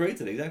created it. They've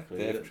created it, exactly.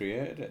 They've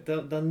created it.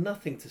 They've done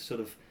nothing to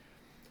sort of...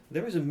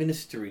 There is a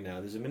ministry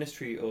now. There's a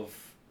ministry of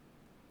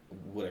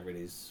whatever it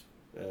is,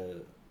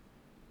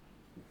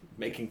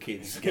 making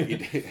kids,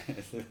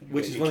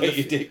 which is one of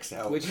the dicks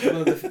out. Which is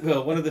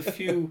one of the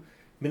few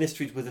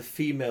ministries with a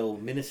female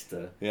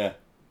minister. Yeah.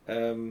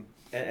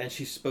 And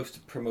she's supposed to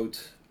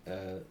promote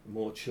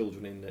more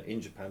children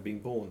in Japan being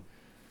born.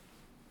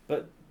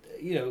 But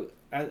you know,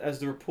 as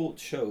the report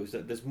shows,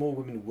 that there's more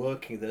women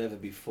working than ever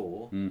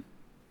before.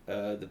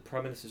 The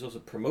Prime Minister is also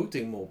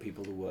promoting more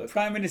people to work.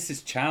 Prime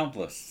Minister's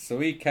childless, so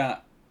he can't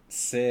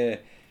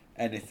say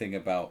anything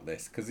about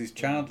this because he's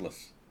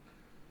childless.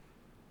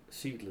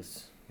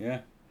 Seedless.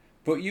 Yeah,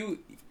 but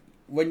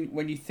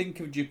when you think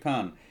of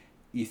Japan,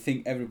 you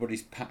think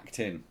everybody's packed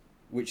in,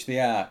 which they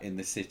are in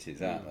the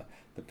cities, aren't they?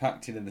 They're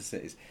packed in the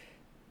cities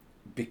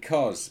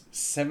because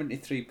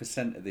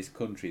 73% of this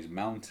country is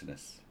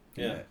mountainous.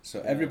 Yeah.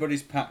 So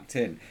everybody's packed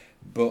in,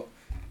 but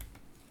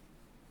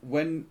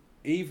I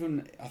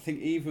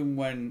think even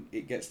when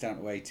it gets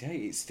down to 88,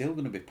 it's still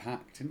going to be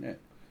packed, isn't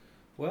it?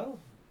 Well,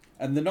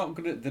 and they're not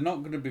going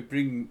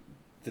to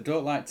they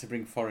don't like to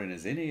bring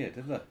foreigners in here,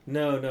 do they?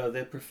 No,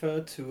 they prefer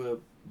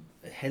to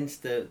hence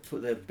they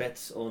put their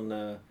bets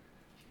on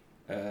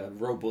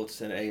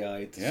robots and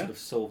AI to sort of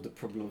solve the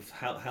problem of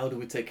how do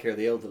we take care of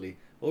the elderly.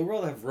 Well, we'd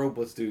rather have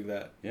robots doing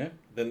that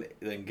than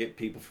get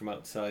people from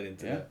outside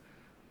into that.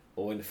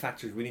 Or in the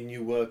factories, we need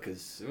new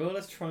workers. Well,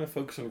 let's try and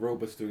focus on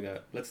robots doing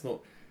that. Let's not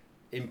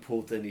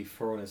import any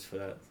foreigners for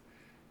that.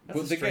 That's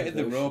But a they're strange getting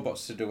the notion.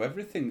 robots to do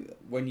everything.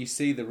 When you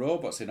see the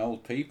robots in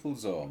old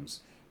people's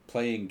homes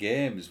playing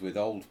games with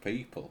old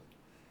people,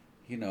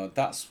 you know,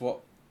 that's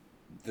what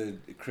they're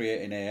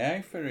creating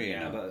AI for, you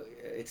Yeah, know. but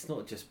it's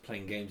not just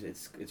playing games.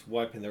 It's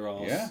wiping their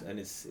arse, Yeah. and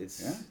it's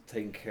Yeah.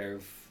 taking care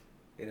of,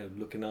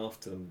 looking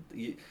after them.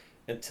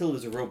 Until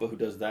there's a robot who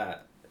does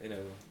that,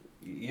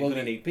 you're Well,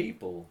 gonna need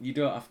people. You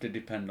don't have to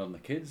depend on the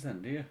kids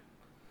then, do you?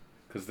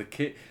 Because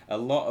a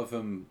lot of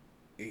them,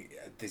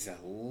 there's a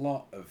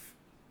lot of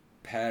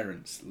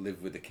parents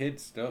live with the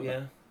kids, don't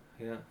Yeah,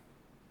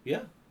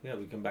 yeah.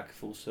 We come back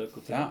full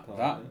circle to they? that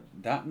part.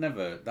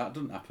 That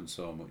doesn't happen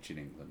so much in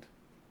England.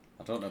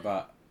 I don't know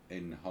about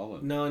in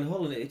Holland. No, in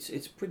Holland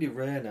it's pretty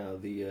rare now.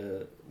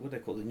 The what they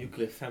call the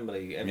nuclear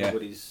family.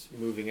 Everybody's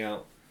moving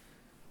out.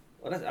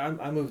 Well,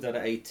 I moved out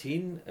at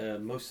 18.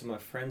 Most of my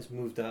friends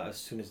moved out as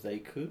soon as they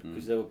could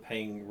because they were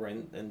paying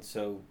rent, and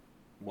so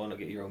why not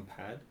get your own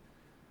pad?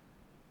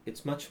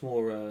 It's much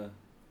more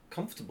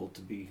comfortable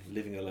to be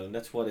living alone.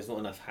 That's why there's not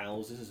enough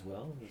houses as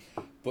well.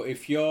 But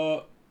if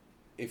your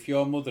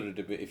mother had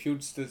if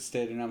you'd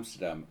stayed in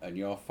Amsterdam and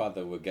your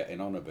father were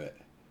getting on a bit,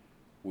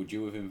 would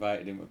you have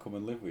invited him to come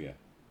and live with you?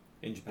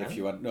 In Japan? If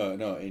you had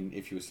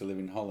if you were to live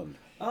in Holland.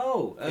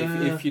 Oh,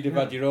 if you'd have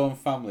had your own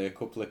family, a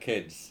couple of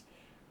kids,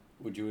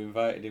 would you have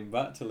invited him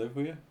back to live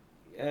with you?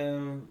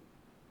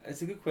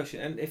 It's a good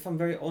question, and if I'm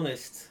very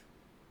honest,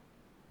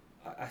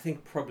 I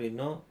think probably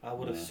not. I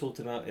would have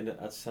sorted him out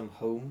at some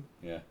home.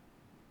 Yeah.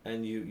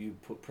 And you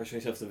put pressure on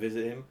yourself to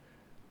visit him.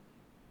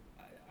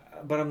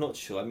 But I'm not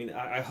sure. I mean,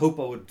 I hope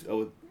I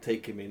would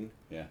take him in.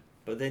 Yeah.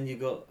 But then you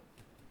got,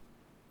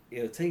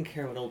 taking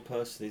care of an old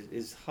person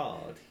is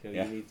hard.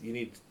 You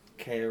need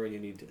care and you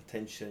need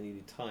attention and you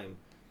need time.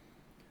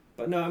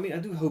 But no, I mean, I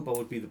do hope I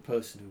would be the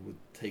person who would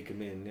take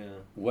him in.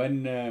 Yeah.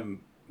 When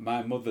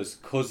my mother's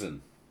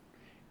cousin,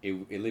 he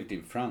lived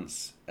in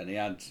France, and he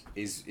had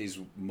his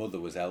mother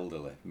was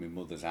elderly. My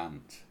mother's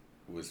aunt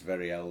was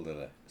very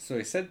elderly, so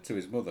he said to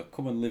his mother,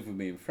 "Come and live with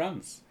me in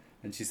France,"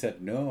 and she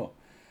said no.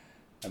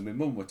 And my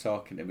mum were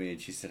talking to me, and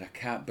she said, "I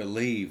can't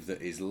believe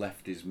that he's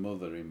left his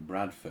mother in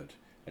Bradford,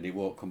 and he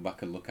won't come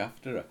back and look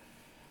after her."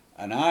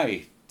 And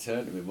I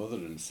turned to my mother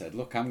and said,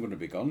 "Look, I'm going to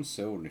be gone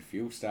soon. If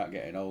you start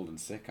getting old and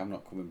sick, I'm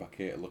not coming back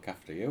here to look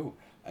after you."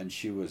 And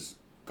she was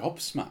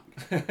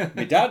gobsmacked.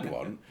 My dad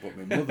wasn't, but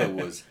my mother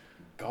was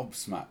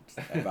gobsmacked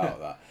about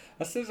that.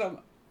 I says,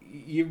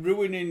 "You're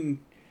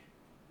ruining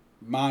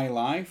my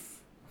life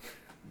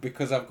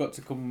because I've got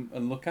to come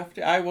and look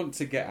after you. I want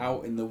to get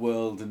out in the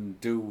world and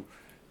do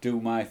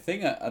my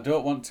thing. I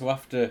don't want to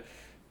have to,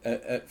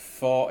 at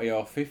 40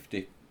 or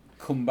 50,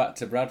 come back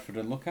to Bradford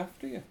and look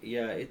after you."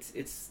 Yeah,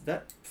 it's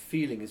that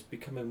feeling is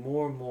becoming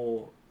more and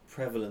more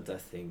prevalent, I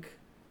think,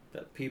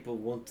 that people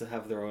want to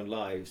have their own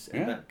lives,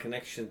 and that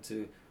connection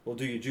to, well,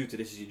 do your duty,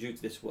 this is your duty,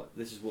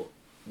 this is what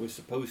we're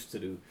supposed to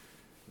do.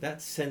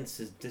 That sense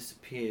has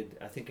disappeared,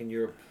 I think, in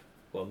Europe,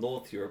 well,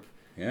 North Europe,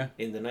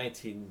 in the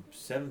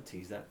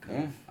 1970s, that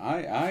kind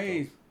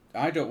of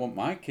I don't want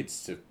my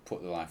kids to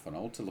put their life on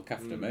hold to look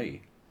after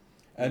me.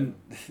 And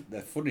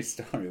the funny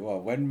story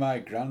was, when my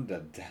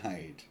granddad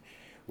died,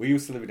 we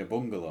used to live in a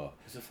bungalow.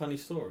 It's a funny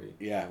story.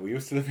 Yeah, we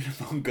used to live in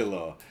a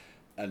bungalow,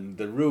 and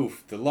the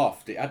roof, the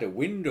loft, it had a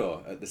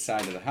window at the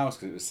side of the house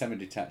because it was a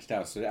semi-detached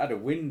house, so it had a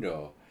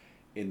window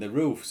in the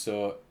roof,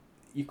 so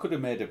you could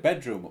have made a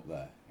bedroom up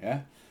there,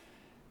 yeah?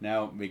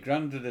 Now, my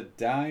granddad had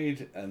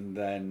died, and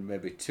then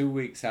maybe 2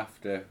 weeks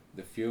after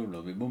the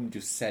funeral, my mum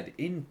just said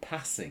in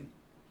passing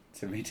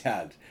to my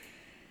dad,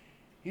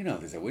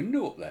 "There's a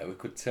window up there, we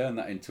could turn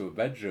that into a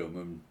bedroom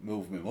and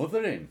move my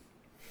mother in."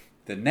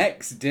 The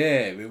next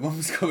day, my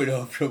mum's coming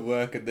home from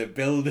work and the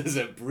builders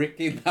are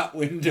bricking that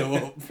window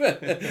up.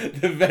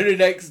 The very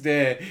next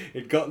day,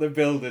 he'd got the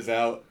builders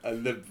out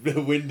and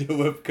the window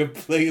was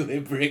completely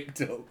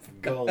bricked up.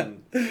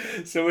 Gone.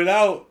 So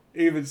without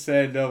even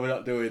saying, "No, we're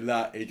not doing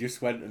that," he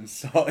just went and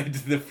sorted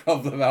the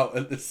problem out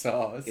at the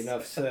source.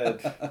 Enough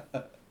said.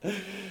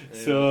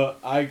 So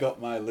I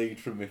got my lead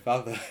from my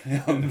father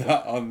on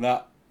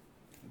that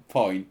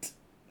point.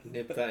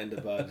 Nip that in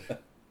the bud.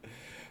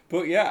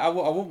 But yeah, I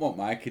wouldn't want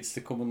my kids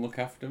to come and look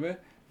after me.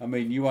 I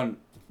mean, you haven't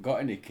got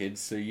any kids,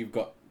 so you've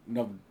got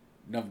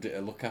nobody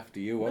to look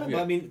after you, have you?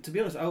 But I mean, to be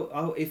honest,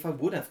 if I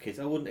would have kids,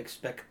 I wouldn't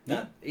expect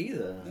that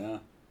either.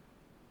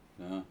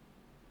 No.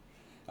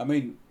 I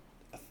mean,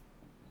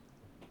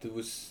 there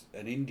was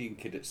an Indian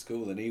kid at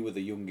school, and he was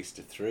the youngest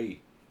of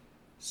 3.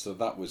 So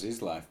that was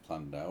his life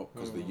planned out,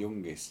 because the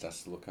youngest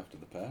has to look after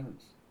the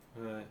parents.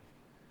 Right.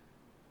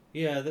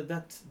 Yeah,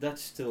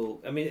 that's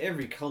still... I mean,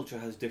 every culture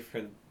has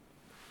different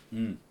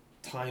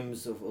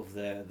times of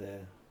their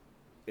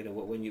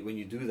when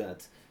you do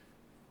that.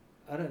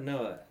 I don't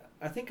know.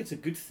 I think it's a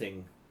good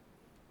thing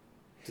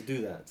to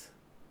do that.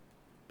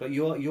 But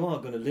you are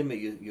going to limit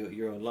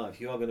your own life.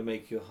 You are going to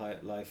make your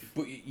life...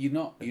 But you're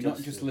not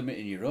just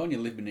limiting your own, you're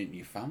limiting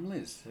your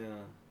families.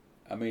 Yeah.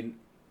 I mean,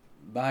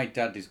 my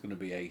dad is going to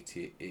be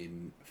 80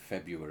 in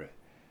February.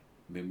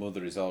 My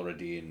mother is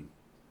already in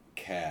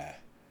care.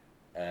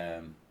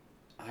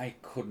 I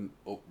couldn't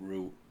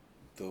uproot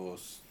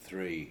those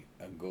three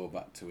and go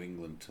back to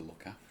England to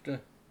look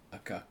after.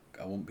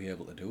 I won't be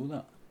able to do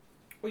that.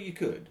 Well, you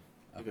could.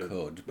 I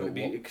could, but it'd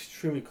be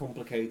extremely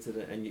complicated,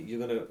 and you're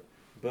going to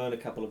burn a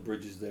couple of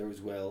bridges there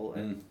as well,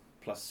 and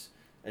plus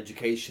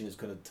education is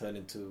going to turn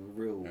into a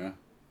real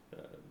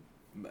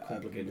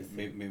complicated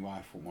thing. My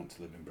wife won't want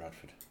to live in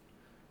Bradford.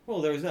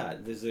 Well, there is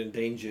that. There's a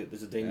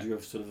danger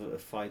of sort of a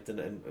fight and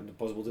a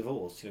possible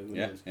divorce. Who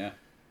knows? Yeah.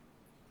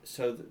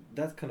 So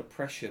that kind of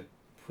pressure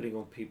putting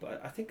on people,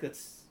 I think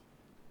that's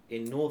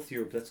in North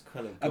Europe. That's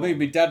kind of. I mean,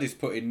 my dad is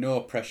putting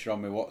no pressure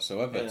on me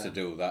whatsoever to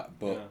do that,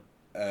 but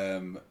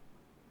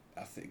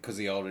I think because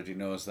he already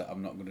knows that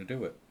I'm not going to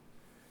do it.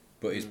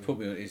 But he's put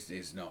me.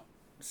 He's not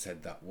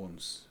said that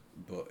once,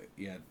 but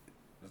yeah,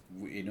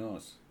 he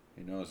knows.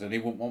 He knows, and he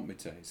wouldn't want me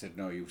to. He said,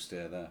 "No, you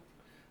stay there."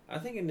 I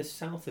think in the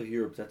south of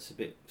Europe, that's a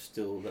bit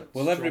still. That's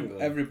well, stronger.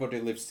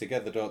 everybody lives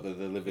together, don't they?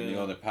 They live in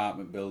their own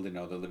apartment building,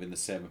 or they live in the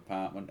same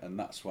apartment, and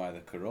that's why the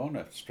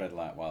corona spread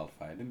like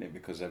wildfire, didn't it?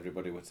 Because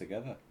everybody were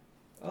together,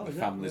 the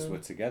families were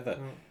together,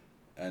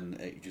 and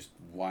it just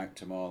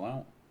wiped them all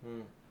out.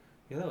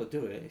 Yeah, that would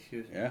do it if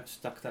you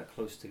stuck that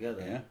close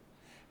together. Yeah.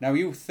 Now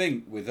you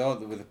think with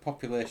the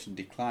population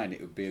decline,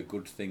 it would be a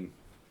good thing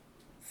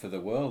for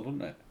the world,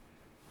 wouldn't it?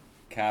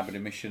 Carbon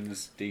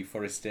emissions,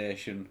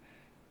 deforestation,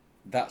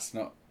 that's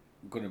not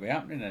going to be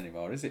happening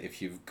anymore, is it?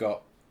 If you've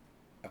got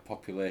a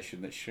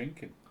population that's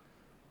shrinking.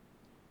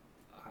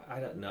 I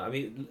don't know. I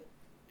mean,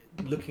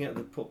 looking at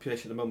the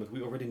population at the moment,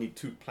 we already need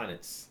 2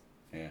 planets.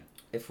 Yeah.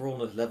 If we're on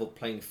a level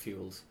playing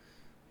field,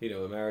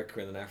 America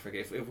and then Africa.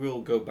 If we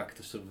all go back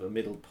to sort of a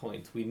middle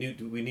point, we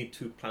need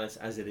 2 planets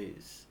as it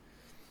is.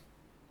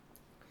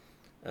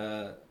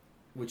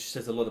 Which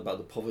says a lot about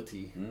the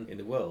poverty in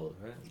the world,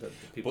 right? That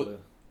the people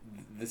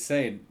they're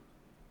saying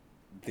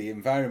the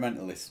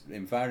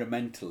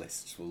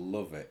environmentalists will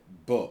love it,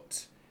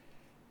 but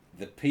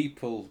the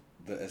people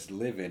that is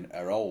living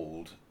are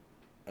old,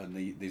 and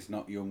there's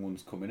not young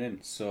ones coming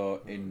in.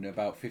 So in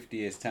about 50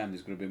 years' time,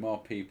 there's going to be more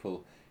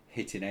people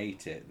hitting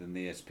 80 than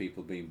there is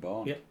people being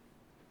born. Yeah.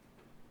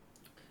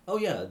 Oh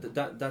yeah,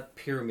 that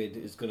pyramid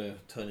is going to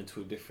turn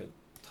into a different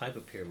type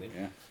of pyramid.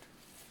 Yeah.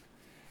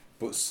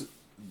 But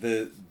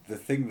the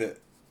thing that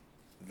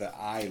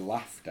I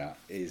laughed at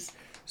is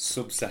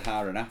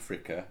sub-Saharan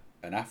Africa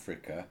and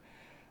Africa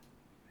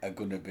are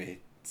going to be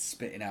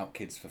spitting out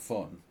kids for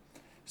fun.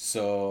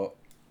 So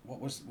what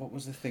was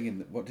the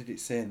thing what did it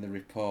say in the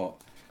report?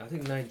 I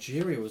think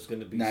Nigeria was going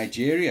to be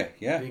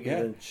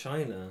bigger than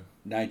China.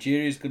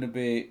 Nigeria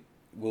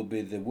will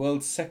be the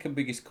world's second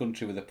biggest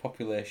country with a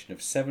population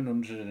of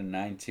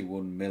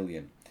 791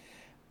 million.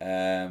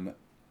 And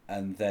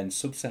then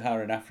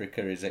sub-Saharan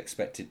Africa is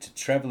expected to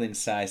treble in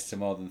size to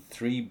more than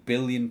 3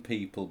 billion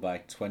people by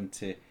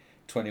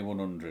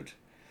 2100.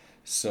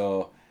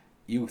 So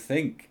you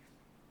think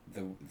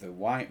the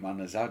white man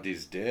has had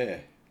his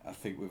day. I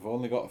think we've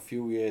only got a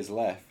few years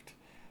left,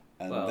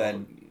 and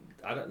then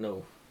I don't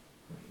know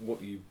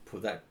what you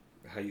put that,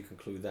 how you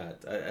conclude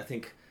that. I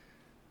think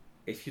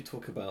if you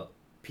talk about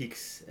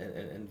peaks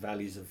and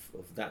valleys of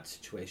that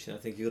situation, I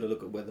think you got to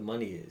look at where the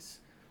money is.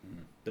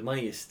 The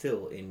money is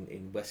still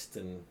in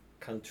Western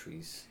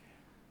countries,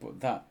 but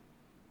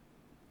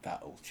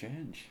that'll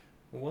change.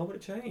 Well, why would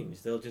it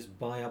change? They'll just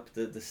buy up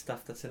the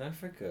stuff that's in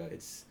Africa.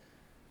 It's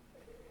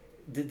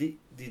the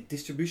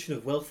distribution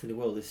of wealth in the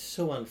world is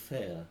so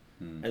unfair,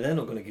 and they're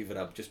not going to give it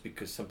up just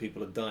because some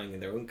people are dying in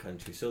their own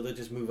country. So they'll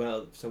just move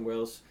out somewhere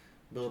else,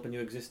 build up a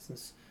new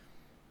existence.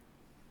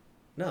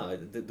 No,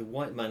 the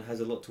white man has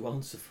a lot to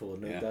answer for,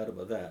 no doubt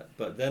about that.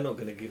 But they're not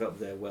going to give up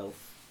their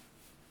wealth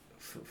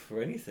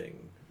for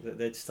anything.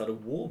 They'd start a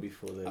war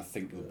before they. I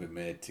think they'll be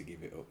made to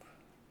give it up,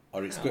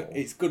 or it's going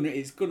to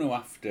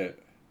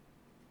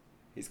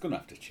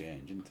have to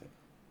change, isn't it?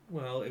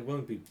 Well, it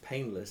won't be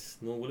painless,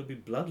 nor will it be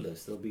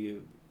bloodless. It'll either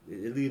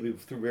be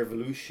through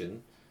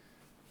revolution,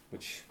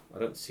 which I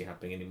don't see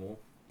happening anymore.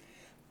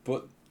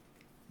 But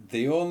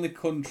the only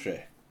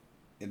country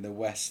in the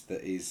West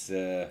that is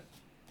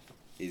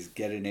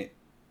getting it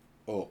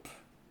up,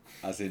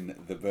 as in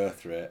the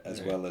birth rate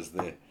as well as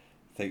the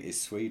thing, is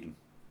Sweden.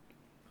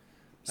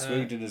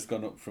 Sweden has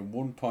gone up from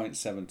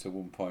 1.7 to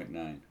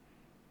 1.9.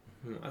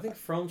 I think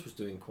France was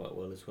doing quite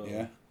well as well.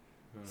 Yeah.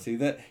 See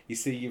that? You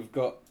see, you've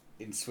got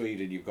in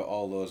Sweden, you've got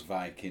all those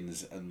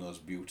Vikings and those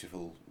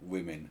beautiful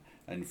women,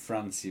 and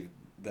France,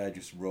 they're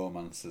just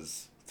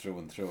romancers through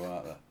and through,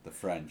 aren't they? The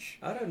French.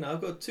 I don't know.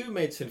 I've got 2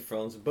 mates in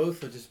France.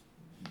 Both are just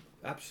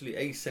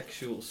absolutely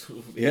asexual sort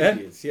of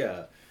idiots.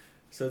 Yeah.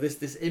 So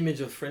this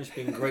image of French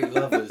being great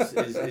lovers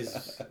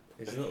is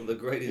not the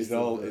greatest. It's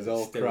all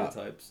stereotypes.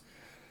 Crap.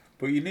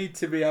 But you need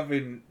to be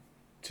having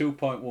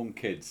 2.1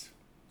 kids,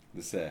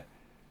 they say.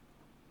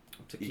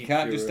 You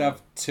can't just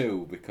have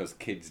 2 because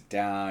kids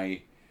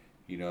die,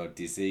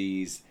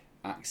 disease,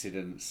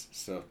 accidents.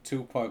 So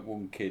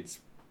 2.1 kids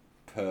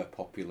per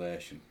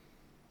population.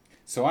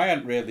 So I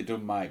hadn't really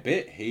done my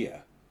bit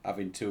here,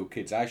 having 2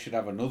 kids. I should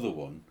have another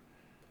one,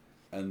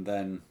 and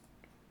then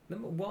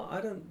What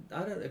I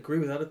don't agree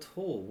with that at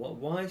all.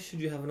 Why should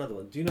you have another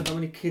one? Do you know how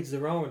many kids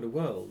there are in the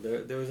world?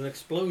 There is an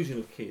explosion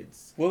of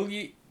kids. Well,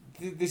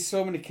 there's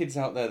so many kids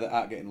out there that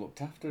aren't getting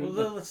looked after.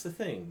 Well, that's the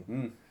thing.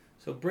 Mm.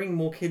 So bring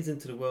more kids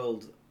into the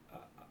world.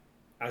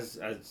 As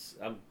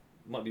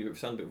might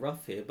sound a bit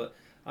rough here, but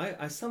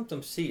I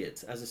sometimes see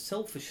it as a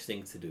selfish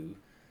thing to do.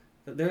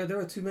 That there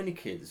are too many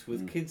kids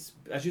with kids,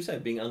 as you say,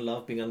 being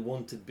unloved, being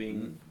unwanted,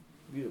 being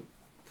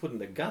put in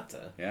the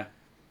gutter. Yeah.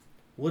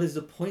 What is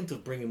the point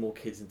of bringing more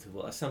kids into the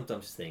world? I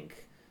sometimes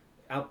think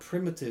our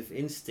primitive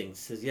instinct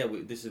says, "Yeah,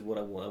 this is what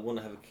I want. I want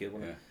to have a kid."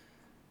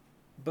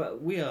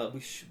 But we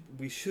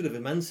should have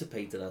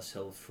emancipated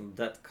ourselves from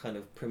that kind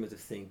of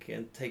primitive thinking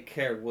and take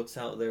care of what's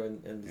out there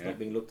and it's not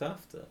being looked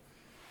after.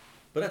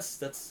 But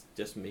that's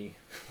just me.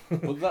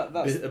 Well,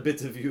 that's a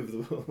bit of view of the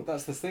world.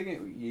 That's the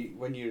thing.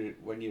 When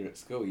you're at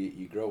school,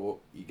 you grow up,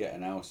 you get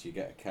an house, you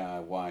get a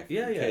car, wife,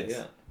 kids.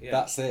 Yeah.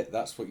 That's it.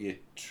 That's what you're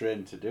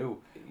trained to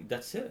do.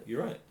 That's it.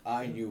 You're right.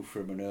 I knew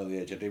from an early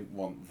age I didn't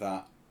want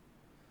that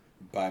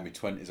by my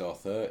 20s or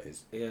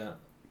 30s. Yeah.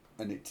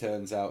 And it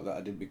turns out that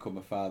I didn't become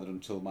a father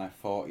until my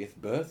 40th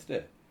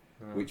birthday,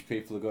 which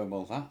people are going,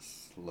 well,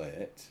 that's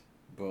late,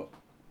 but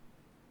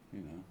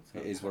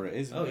it is what it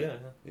is. Oh yeah.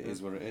 It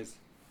is what it is.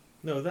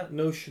 No, that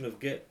notion of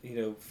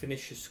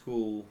finish your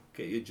school,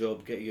 get your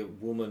job, get your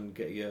woman,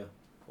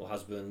 or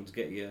husband,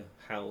 get your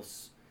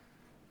house.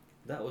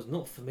 That was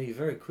not for me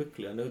very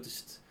quickly. I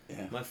noticed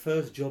my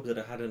first job that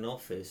I had in an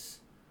office,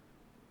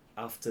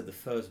 after the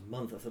first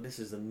month, I thought, this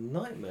is a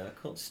nightmare.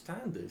 I can't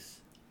stand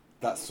this.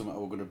 That's something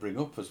we're going to bring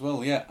up as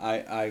well. Yeah,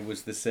 I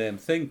was the same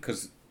thing,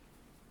 because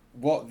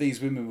what these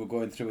women were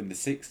going through in the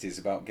 60s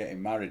about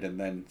getting married and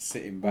then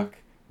sitting back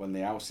when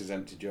the house is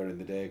empty during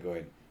the day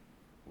going,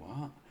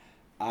 what?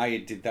 I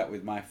did that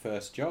with my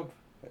first job.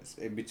 It's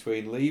in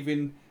between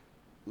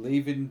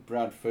leaving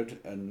Bradford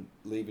and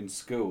leaving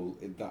school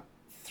in that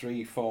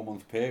 3-4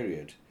 month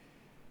period.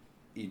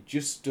 You'd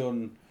just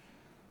done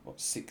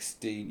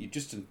 16. You'd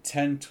just done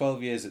 10,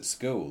 12 years at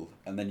school,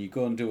 and then you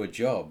go and do a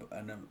job,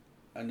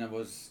 and I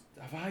was,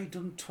 have I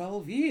done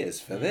 12 years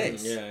for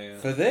this? Yeah.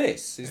 For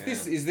this? Is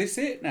this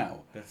it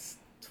now? That's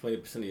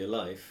 20% of your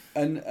life.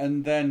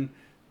 And then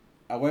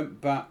I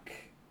went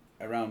back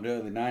around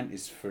early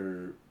 90s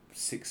for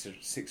 6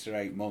 or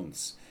 8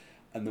 months,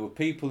 and there were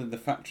people in the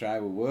factory I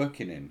were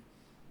working in,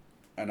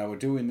 and I were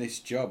doing this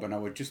job, and I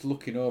were just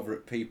looking over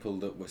at people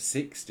that were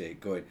 60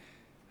 going,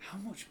 how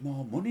much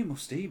more money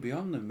must he be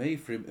on than me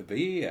for him to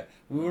be here?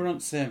 We were on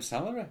the same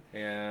salary.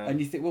 Yeah.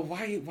 And you think, well,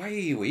 why are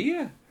you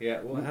here?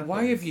 Yeah, what happened?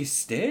 Why have you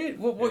stayed?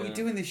 What are you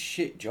doing this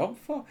shit job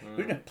for?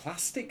 We're in a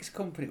plastics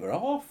company, we're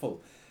awful.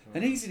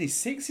 And he's in his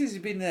 60s, he's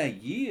been there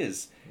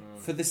years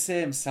for the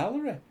same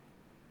salary.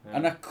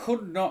 And I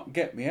could not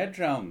get my head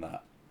around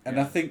that. And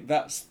I think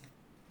that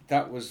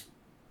was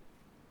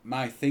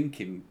my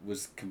thinking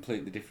was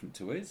completely different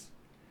to his.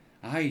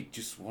 I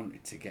just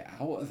wanted to get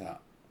out of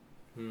that.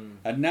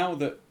 And now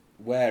that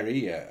we're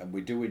here and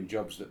we're doing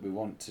jobs that we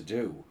want to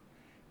do,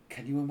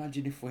 can you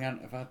imagine if we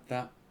hadn't have had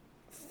that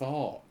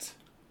thought?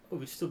 Oh,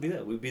 we'd still be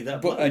there. We'd be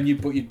that. But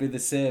you'd be the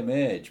same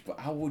age.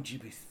 But how would you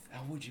be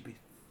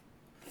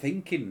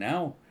thinking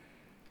now?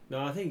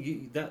 No, I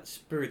think that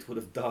spirit would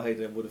have died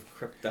and would have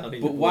crept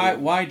down. But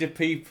why do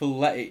people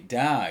let it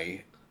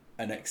die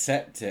and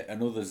accept it,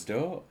 and others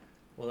don't?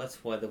 Well,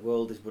 that's why the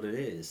world is what it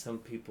is. Some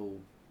people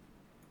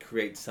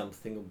create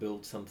something or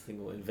build something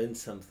or invent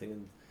something,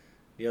 and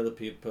the other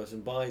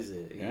person buys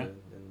it, you know,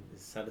 and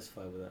is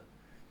satisfied with that.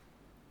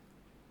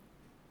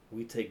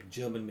 We take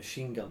German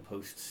machine gun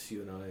posts,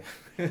 you and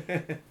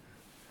I.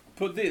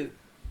 But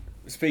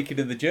speaking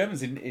of the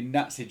Germans in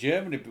Nazi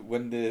Germany,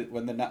 when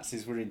the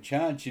Nazis were in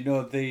charge, you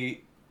know,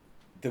 they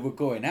were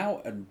going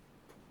out and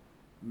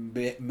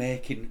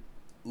making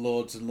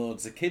loads and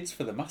loads of kids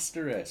for the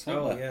master race.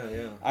 Oh,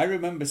 yeah. I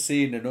remember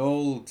seeing an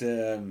old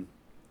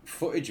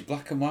footage,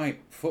 black and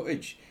white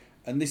footage,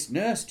 and this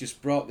nurse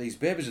just brought these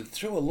babies and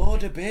threw a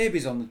load of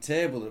babies on the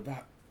table,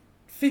 about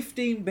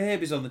 15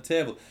 babies on the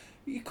table.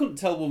 You couldn't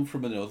tell one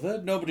from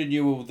another. Nobody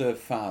knew who the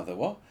father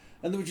was.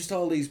 And there were just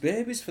all these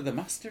babies for the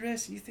master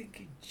race, and you're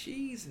thinking,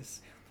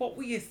 Jesus, what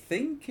were you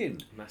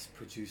thinking?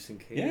 Mass-producing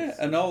kids. Yeah,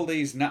 and all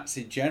these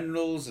Nazi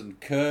generals and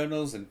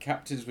colonels and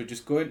captains were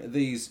just going to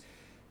these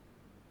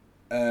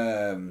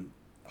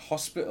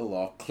hospital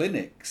or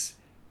clinics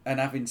and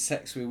having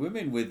sex with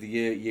women, with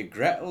your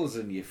Gretels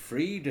and your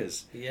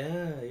Friedas.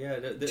 Yeah.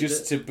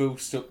 To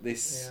boost up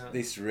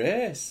this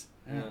race.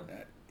 Yeah.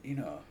 You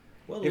know.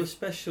 Well, there were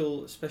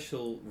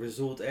special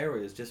resort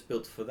areas just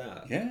built for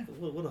that. Yeah.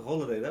 What a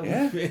holiday that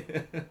would be.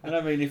 And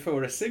I mean, if I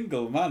were a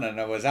single man and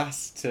I was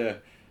asked to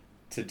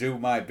do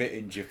my bit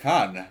in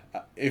Japan,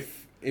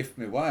 if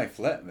my wife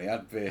let me,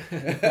 I'd be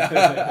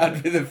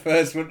I'd be the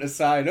first one to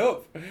sign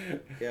up.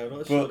 Yeah, I'm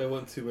not sure they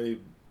want too many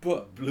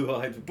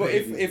blue-eyed. But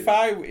if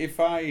I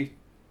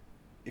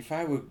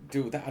would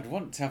do that, I'd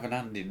want to have an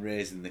hand in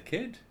raising the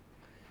kid.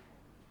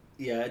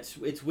 Yeah,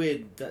 it's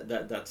weird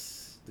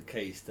that's the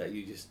case, that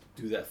you just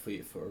do that for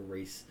a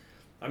race.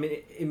 I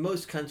mean, in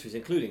most countries,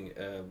 including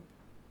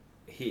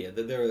here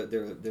that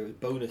there are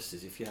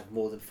bonuses if you have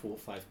more than 4 or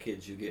 5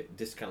 kids. You get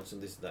discounts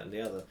on this, that, and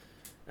the other.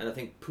 And I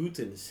think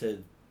Putin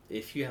said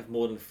if you have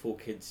more than 4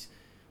 kids,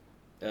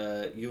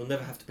 you'll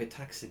never have to pay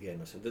tax again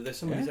or something. There's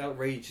some of these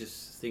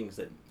outrageous things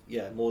that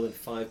more than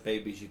 5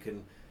 babies you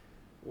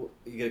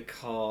get a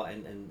car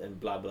and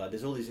blah blah.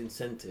 There's all these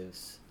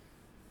incentives,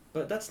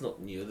 but that's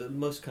not new.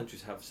 Most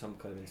countries have some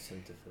kind of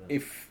incentive for that.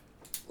 If,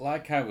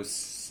 like I was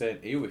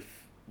saying to you,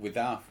 if with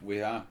our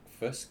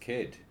first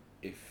kid,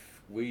 if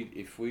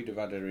we'd have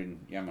had her in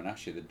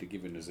Yamanashi, they'd have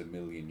given us $1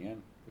 million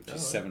yen, which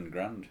is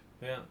 $7,000.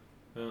 Yeah.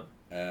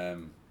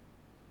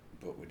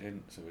 But we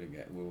didn't, so we didn't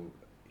get.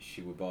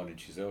 She was born in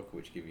Shizuoka,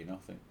 which give you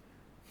nothing.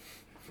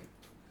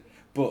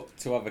 But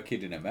to have a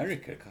kid in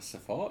America costs a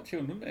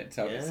fortune, doesn't it?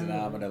 It's an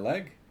arm and a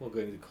leg. Well,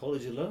 going to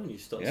college alone, you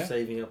start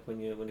saving up when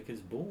the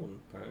kid's born,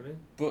 apparently.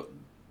 But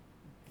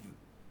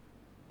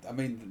I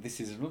mean, this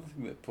is another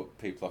thing that put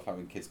people off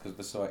having kids because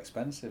they're so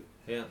expensive.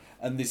 Yeah.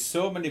 And there's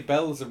so many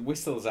bells and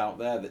whistles out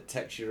there that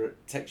takes your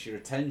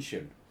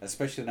attention,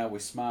 especially now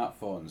with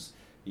smartphones.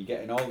 You're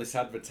getting all this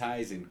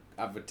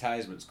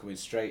advertisements coming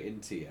straight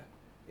into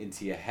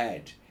your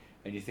head,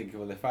 and you're thinking,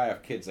 well, if I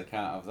have kids, I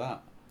can't have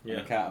that. Yeah.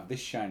 And I can't have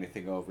this shiny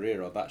thing over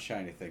here or that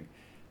shiny thing.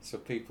 So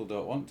people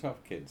don't want to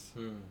have kids.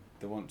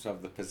 They want to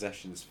have the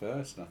possessions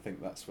first, and I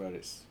think that's where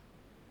it's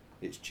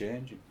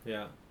changing.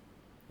 Yeah.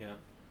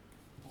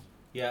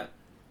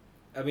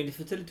 I mean, the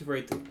fertility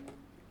rate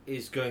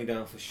is going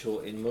down for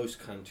sure in most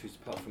countries,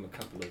 apart from a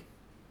couple of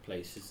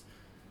places.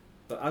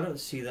 But I don't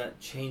see that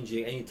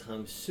changing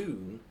anytime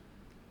soon,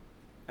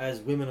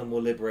 as women are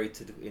more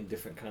liberated in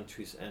different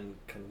countries and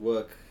can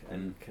work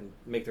and can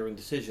make their own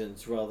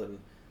decisions rather than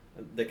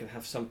they can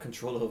have some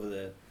control over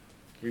their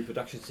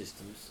reproduction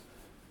systems.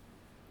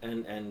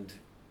 And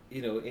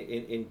you know,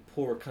 in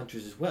poorer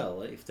countries as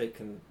well, if they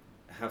can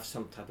have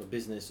some type of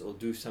business or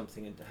do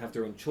something and have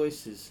their own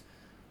choices,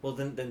 well,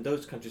 then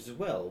those countries as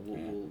well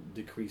will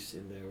decrease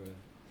in their.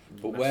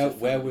 But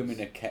where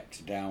women are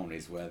kept down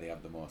is where they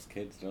have the most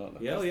kids, don't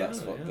they?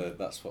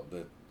 That's what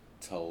they're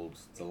told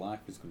the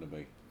life is going to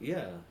be.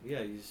 Yeah.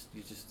 You're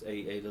just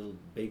a little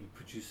baby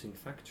producing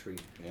factory.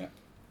 Yeah.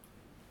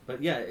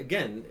 But yeah,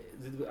 again,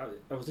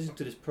 I was listening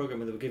to this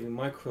program and they were giving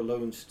micro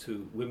loans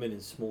to women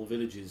in small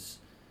villages,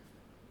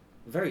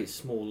 very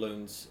small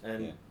loans,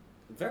 and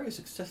very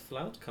successful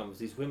outcomes.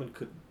 These women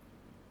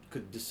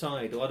could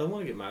decide, I don't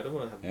want to get married, I don't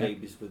want to have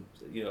babies with,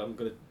 I'm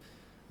going to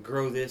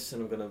grow this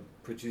and I'm going to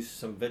produce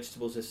some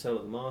vegetables they sell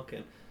at the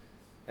market,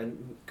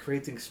 and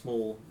creating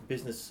small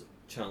business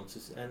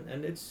chances,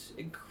 and it's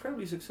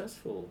incredibly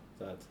successful.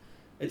 That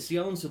it's the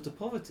answer to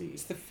poverty.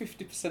 It's the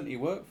 50% of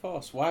your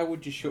workforce. Why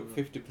would you shut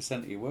 50%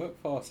 of your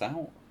workforce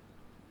out?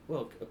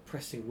 Well,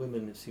 oppressing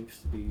women, it seems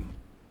to be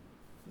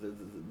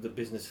the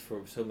business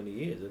for so many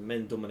years. And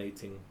men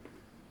dominating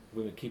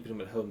women, keeping them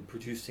at home,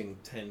 producing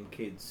 10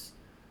 kids.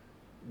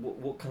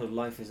 What kind of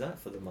life is that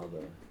for the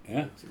mother?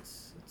 Yeah,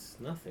 it's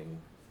nothing.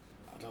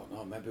 I don't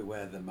know. Maybe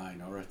we're the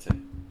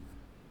minority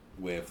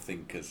way of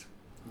thinkers.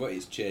 But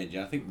it's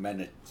changing. I think men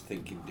are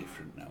thinking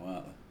different now,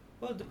 aren't they?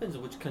 Well, it depends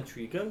on which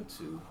country you go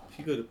to. If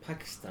you go to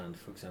Pakistan,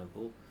 for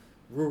example,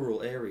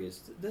 rural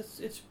areas,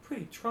 it's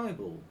pretty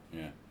tribal.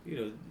 Yeah.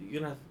 You're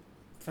going to have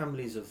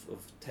families of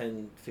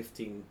 10,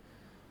 15.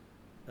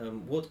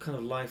 What kind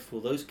of life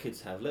will those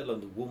kids have, let alone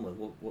the woman?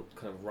 What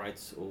kind of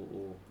rights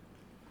or...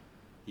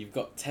 You've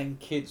got 10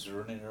 kids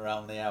running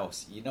around the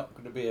house. You're not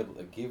going to be able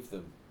to give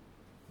them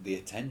the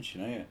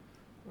attention, are you?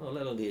 Well,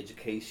 let alone the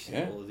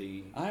education or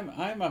the...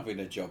 I'm having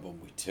a job on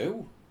with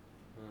 2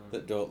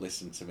 that don't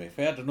listen to me. If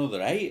I had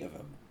another 8 of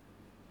them,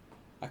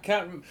 I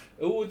can't remember.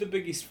 Who were the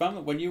biggest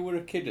family? When you were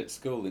a kid at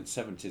school in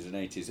 70s and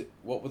 80s,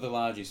 what were the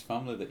largest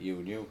family that you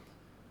knew?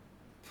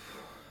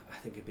 I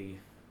think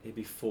it'd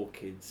be 4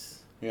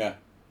 kids. Yeah.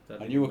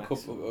 I knew a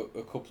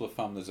couple of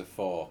families of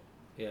 4.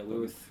 Yeah, we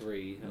were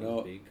 3. That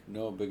was big.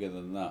 No bigger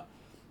than that.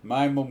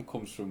 My mum's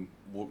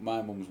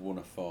one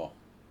of 4.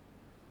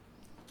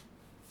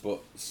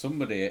 But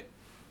somebody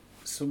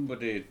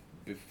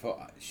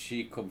before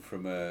she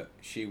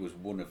was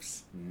one of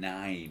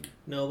 9.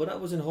 No, but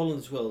that was in Holland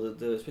as well.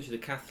 Especially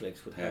the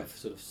Catholics would have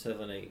sort of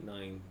 7, 8,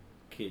 9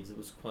 kids. It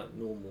was quite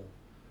normal.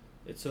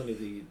 It's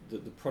only the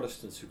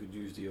Protestants who could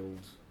use the old.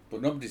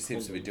 But nobody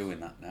seems to be doing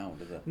that now,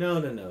 do they? No.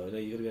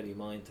 You've got to get your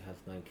mind to have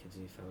 9 kids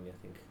in your family.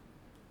 I think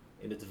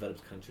in a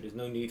developed country, there's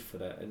no need for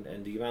that,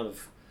 and the amount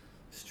of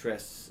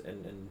stress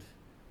and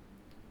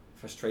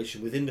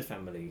frustration within the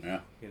family.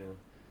 Yeah.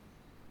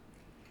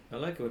 I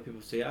like it when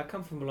people say, I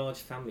come from a large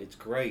family, it's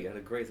great, I had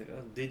a great thing.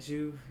 Oh, did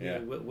you? Yeah.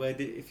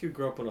 If you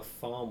grew up on a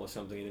farm or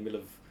something in the middle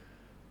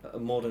of a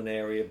modern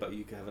area, but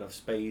you can have enough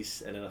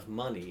space and enough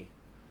money,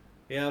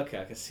 I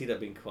can see that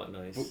being quite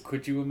nice. But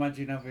could you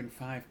imagine having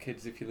 5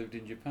 kids if you lived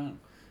in Japan?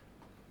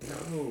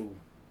 No.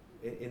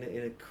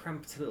 In a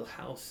cramped little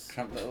house.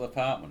 Cramped little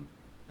apartment?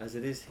 As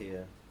it is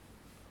here.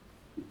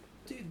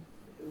 Dude,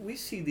 we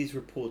see these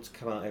reports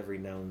come out every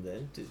now and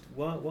then.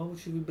 Why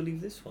should we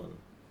believe this one?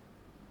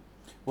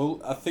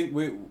 Well, I think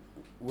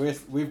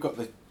we've got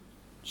the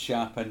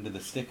sharp end of the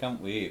stick,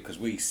 haven't we? Here, because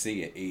we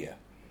see it here.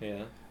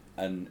 Yeah.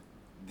 and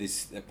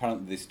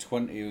apparently there's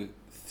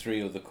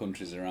 23 other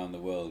countries around the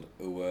world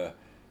who are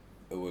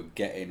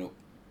getting up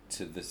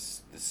to the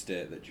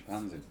state that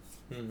Japan's in.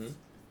 Mm-hmm.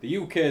 The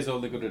UK is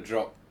only going to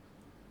drop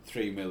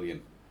 3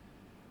 million,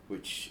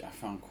 which I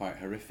found quite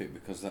horrific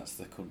because that's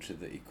the country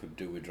that you could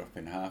do with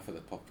dropping half of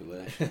the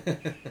population.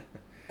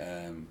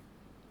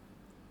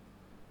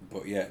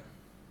 But yeah,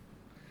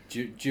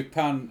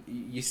 Japan,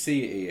 you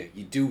see it here.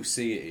 You do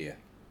see it here.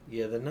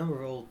 Yeah, the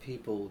number of old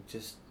people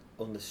just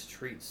on the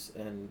streets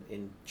and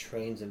in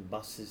trains and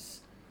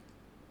buses,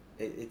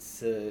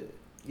 it's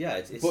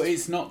But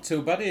it's not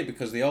too bad here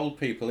because the old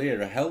people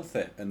here are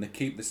healthy and they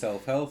keep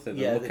themselves healthy.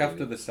 They look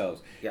after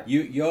themselves. Yeah.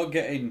 You're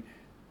getting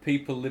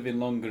people living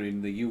longer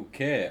in the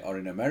UK or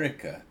in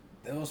America.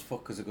 Those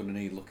fuckers are going to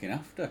need looking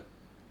after.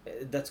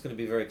 That's going to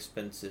be very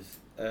expensive.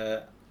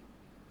 But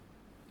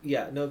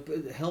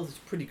health is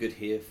pretty good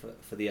here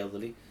for the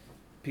elderly.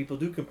 People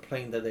do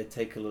complain that they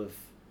take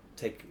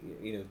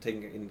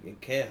taking in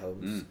care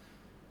homes,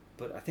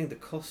 but I think the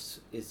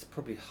cost is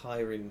probably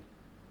higher in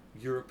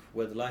Europe,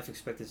 where the life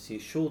expectancy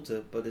is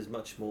shorter, but there's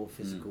much more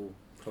physical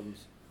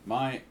problems.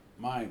 My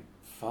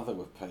father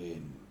was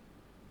paying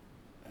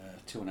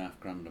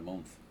 $2,500 a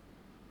month.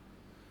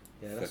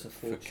 Yeah, that's a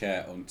fortune. For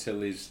care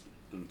until his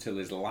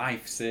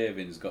life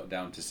savings got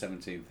down to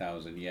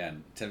 17,000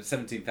 yen,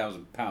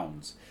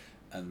 £17,000,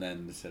 and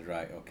then they said,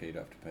 right, okay, you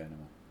don't have to pay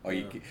anymore. Or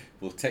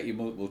we'll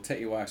take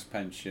your wife's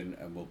pension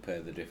and we'll pay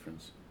the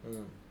difference.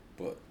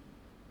 But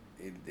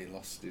he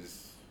lost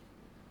his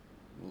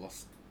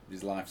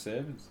life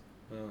savings.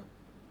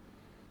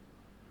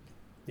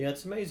 Yeah,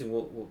 it's amazing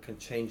what can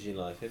change in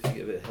life if you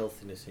get a bit of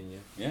healthiness in you.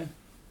 Yeah,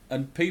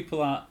 and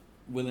people aren't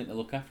willing to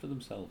look after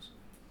themselves,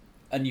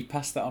 and you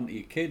pass that on to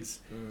your kids.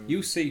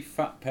 You see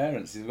fat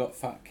parents who've got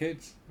fat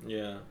kids.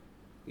 Yeah,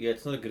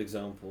 it's not a good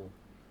example.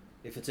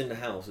 If it's in the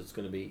house, it's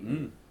going to be.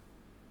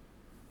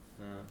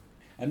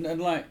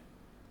 And like,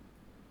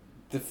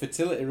 the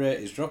fertility rate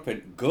is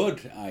dropping.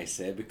 Good, I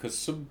say, because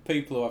some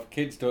people who have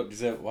kids don't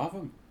deserve to have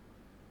them.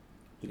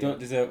 They don't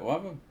deserve to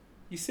have them.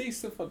 You see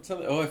stuff on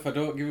telly. Oh, if I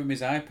don't give him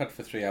his iPad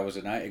for 3 hours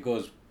a night, he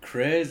goes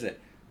crazy.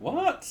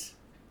 What?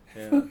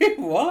 Yeah.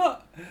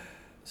 What?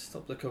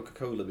 Stop the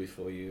Coca-Cola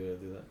before you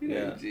do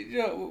that. You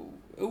know,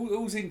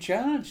 who's in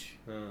charge?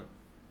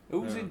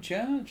 Who's in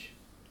charge?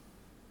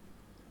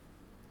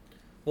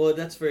 Well,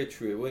 that's very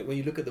true. When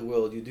you look at the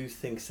world, you do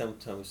think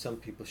sometimes some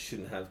people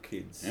shouldn't have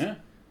kids. Yeah.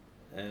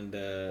 And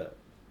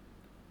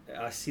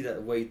I see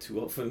that way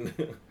too often.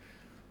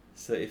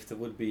 So if there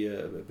would be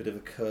a bit of a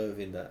curve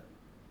in that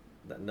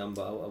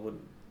number, I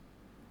wouldn't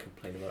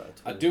complain about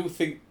it at all.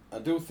 I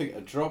do think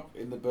a drop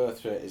in the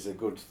birth rate is a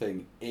good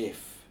thing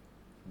if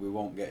we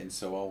won't getting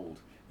so old.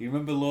 You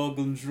remember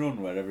Logan's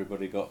Run where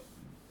everybody got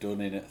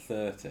done in at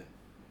 30?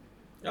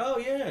 Oh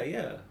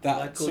yeah.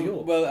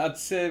 Well, I'd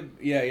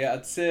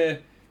say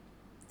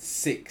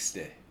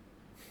 60.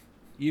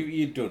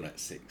 You're done at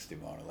 60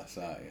 more or less,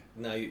 aren't you?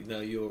 Now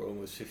you're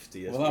almost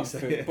 50. Well, I'm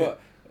 50,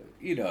 but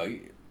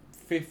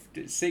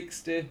 50,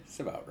 60. It's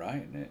about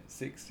right, isn't it?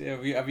 60.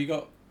 Have you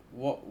got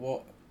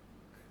what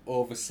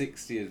over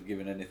 60 has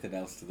given anything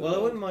else to the world?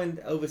 Well, I wouldn't mind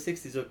over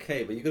 60 is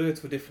okay, but you got to go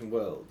to a different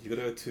world. You got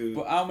to go to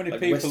but how many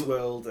people,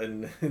 Westworld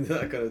and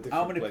that kind of different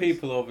How many place.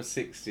 people over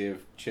 60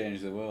 have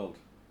changed the world?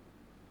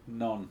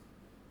 None.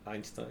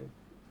 Einstein.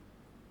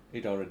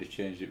 He'd already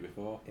changed it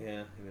before.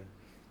 Yeah.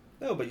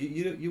 No, but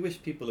you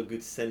wish people a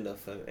good send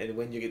off, and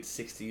when you get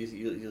 60,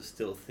 you'll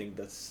still think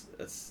that's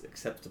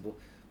acceptable.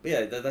 But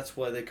yeah, that's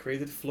why they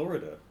created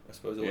Florida, I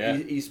suppose, or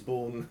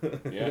Eastbourne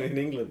in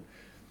England.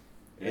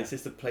 Yeah. It's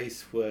just a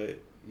place where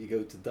you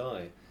go to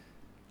die.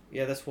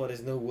 Yeah, that's why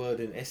there's no word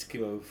in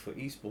Eskimo for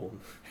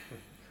Eastbourne.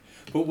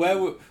 But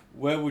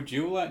where would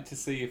you like to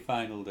see your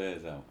final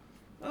days out?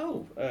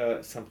 Oh,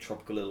 some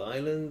tropical little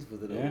island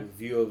with a little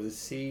view over the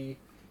sea,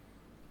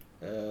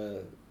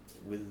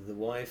 with the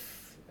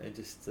wife, and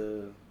just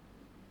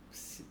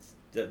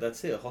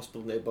that's it. A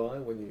hospital nearby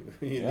when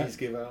your knees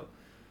give out.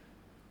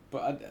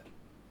 But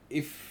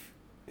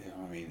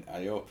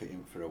I hope it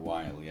ain't for a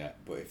while yet.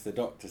 But if the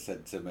doctor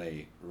said to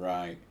me,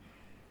 right,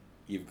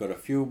 you've got a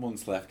few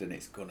months left and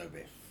it's gonna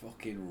be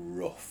fucking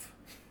rough.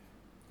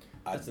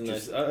 I'd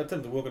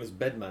attempt to work on his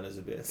bed manners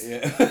a bit.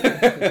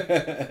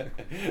 Yeah.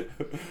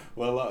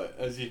 Well,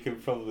 as you can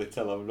probably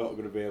tell, I'm not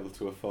going to be able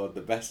to afford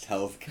the best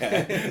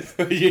healthcare.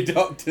 Your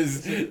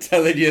doctor's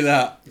telling you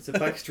that. It's a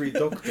backstreet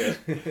doctor.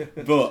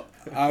 But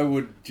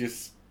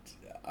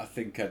I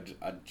think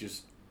I'd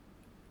just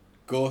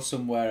go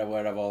somewhere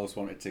where I've always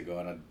wanted to go,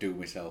 and I'd do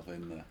myself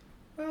in there.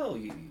 Well,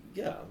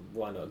 yeah,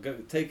 why not? Go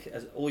take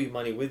all your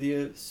money with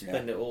you,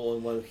 spend it all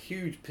on one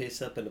huge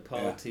piss up in a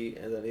party,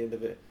 and at the end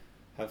of it,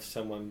 have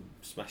someone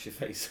smash your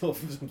face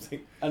off or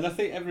something. And I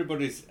think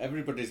everybody's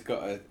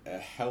got a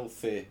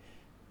healthy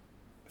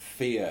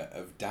fear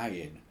of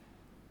dying.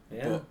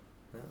 Yeah.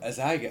 But as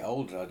I get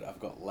older, I've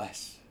got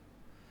less.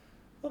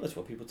 Well, that's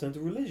why people turn to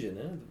religion.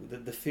 Eh?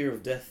 The fear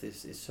of death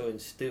is so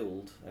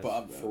instilled,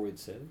 as Freud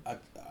said.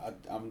 I've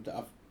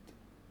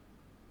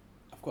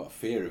got a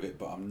fear of it,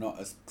 but I'm not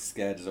as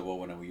scared as I was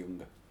when I was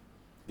younger.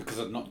 Because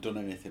I'd not done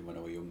anything when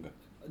I was younger.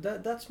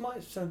 That's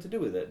might something to do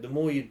with it. The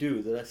more you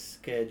do, the less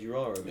scared you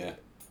are of Yeah.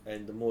 it,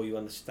 and the more you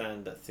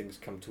understand that things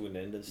come to an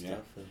end and stuff.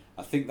 Yeah. And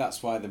I think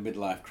that's why the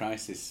midlife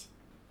crisis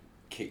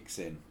kicks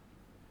in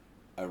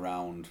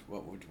around,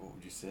 what would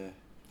you say,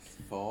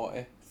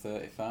 40,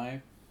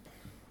 35?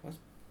 a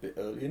bit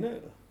early, isn't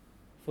it?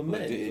 For Well,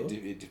 men,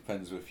 it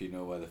depends if you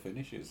know where the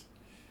finish is.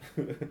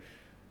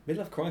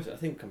 midlife crisis, I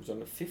think, comes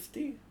on at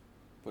 50.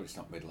 But it's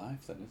not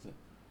midlife then, is it?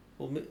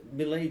 Well,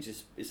 middle age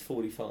is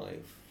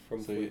 45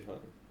 from So 45.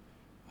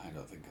 I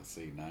don't think I'll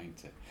see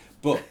 90.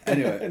 But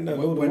anyway, No,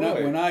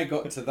 when I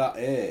got to that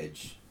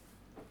age,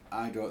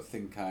 I don't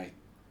think I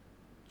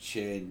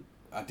changed.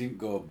 I didn't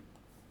go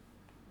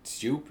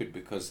stupid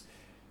because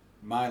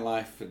my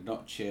life had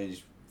not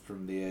changed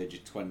from the age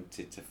of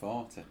 20 to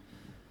 40.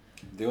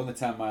 The only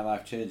time my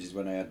life changed is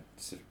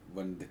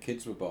when the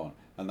kids were born,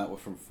 and that were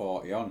from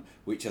 40 on,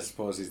 which I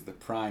suppose is the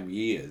prime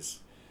years.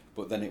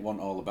 But then it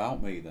wasn't all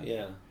about me then.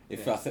 Yeah.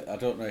 If yeah. I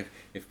don't know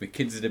if my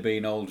kids had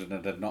been older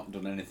and I'd not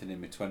done anything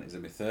in my 20s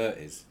and my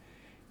 30s,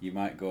 you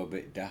might go a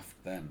bit daft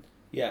then.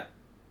 Yeah.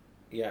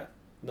 Yeah.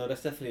 No,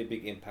 that's definitely a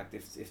big impact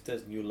if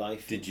there's new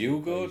life. Did you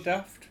go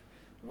daft?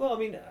 Well, I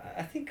mean,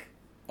 I think...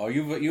 Or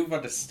you've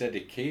had a steady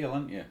keel,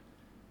 haven't you?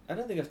 I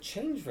don't think I've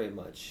changed very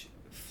much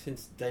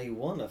since day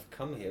one I've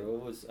come here.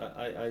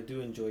 I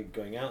do enjoy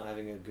going out,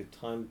 having a good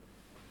time,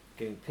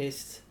 getting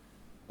pissed.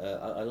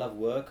 I love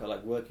work. I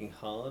like working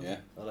hard. Yeah.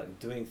 I like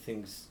doing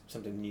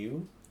something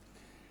new.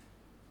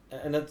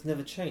 And that's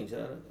never changed.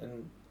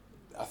 And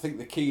I think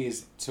the key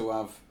is to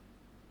have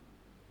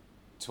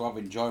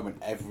enjoyment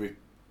every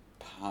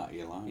part of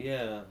your life.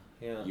 yeah,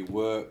 yeah. You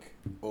work,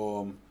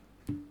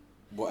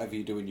 whatever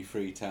you do in your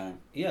free time.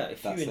 Yeah,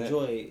 if That's you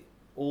enjoy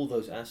all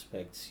those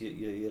aspects,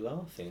 you're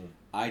laughing.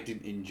 I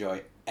didn't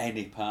enjoy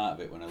any part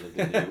of it when I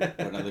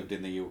lived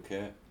in the UK.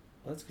 Well,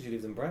 that's because you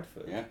lived in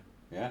Bradford.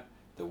 Yeah.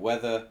 The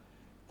weather,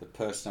 the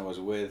person I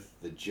was with,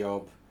 the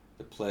job,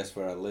 the place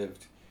where I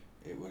lived,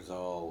 it was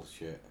all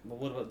shit. But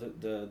what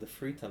about the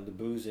free time, the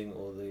boozing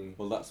or the...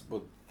 Well,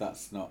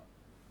 that's not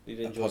You a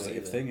didn't enjoy positive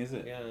it either. thing, is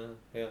it?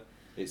 Yeah.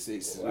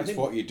 It's Well, I think-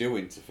 what you're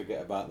doing to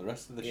forget about the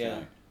rest of the Yeah.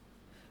 shit.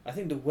 I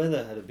think the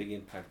weather had a big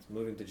impact.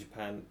 Moving to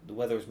Japan, the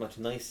weather is much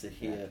nicer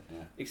here.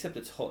 Yeah. Except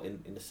it's hot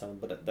in the summer,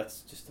 but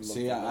that's just a month.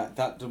 See, that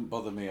doesn't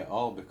bother me at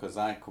all because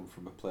I come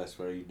from a place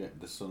where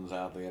the sun's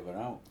hardly ever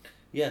out.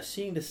 Yeah,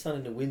 seeing the sun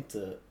in the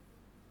winter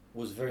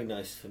was very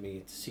nice for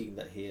me. Seeing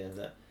that here,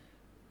 that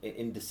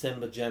in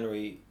December,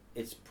 January,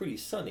 it's pretty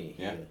sunny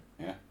here.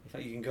 Yeah. In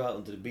fact, you can go out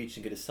onto the beach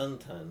and get a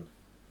suntan.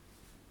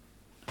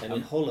 And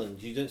in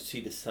Holland, you don't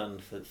see the sun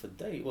for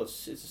days. Well,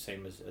 it's the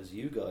same as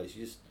you guys.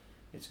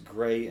 It's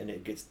grey and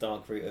it gets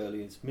dark very early.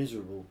 And it's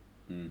miserable.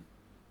 Mm.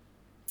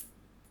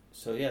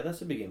 So yeah,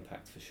 that's a big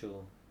impact for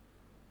sure.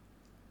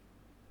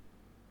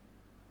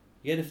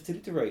 Yeah, the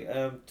fertility rate.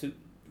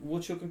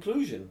 What's your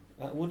conclusion?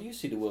 What do you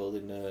see the world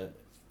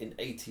in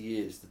 80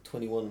 years? The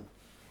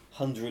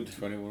 2100.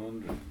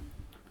 2100.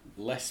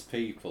 Less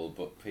people,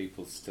 but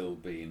people still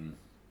being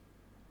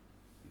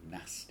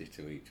nasty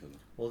to each other.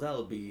 Well,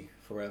 that'll be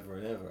forever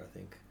and ever, I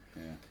think.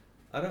 Yeah.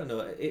 I don't know.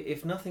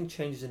 If nothing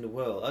changes in the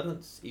world, I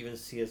don't even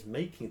see us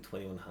making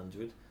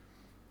 2100.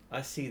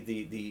 I see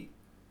the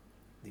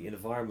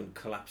environment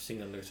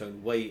collapsing under its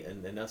own weight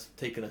and us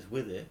taking us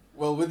with it.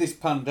 Well, with this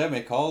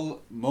pandemic,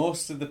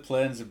 most of the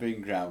planes are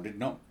being grounded.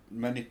 Not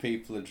many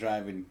people are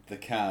driving the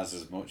cars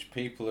as much.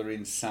 People are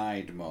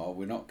inside more.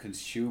 We're not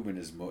consuming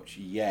as much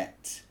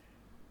yet.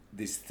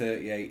 There's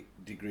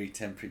 38-degree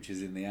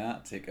temperatures in the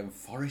Arctic and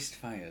forest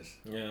fires.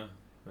 Yeah.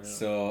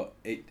 So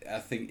I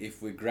think if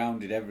we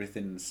grounded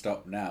everything and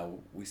stopped now,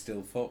 we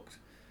still fucked.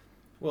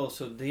 Well,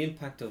 so the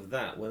impact of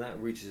that, when that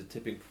reaches a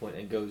tipping point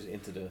and goes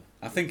into the...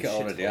 I think it shit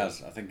already hole.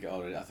 has. I think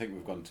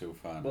we've gone too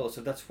far now. Well,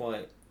 so that's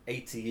why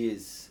 80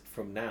 years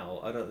from now,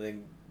 I don't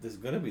think there's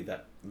going to be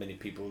that many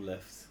people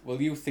left. Well,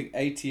 you think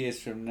 80 years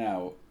from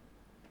now,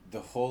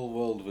 the whole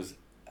world was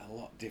a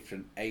lot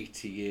different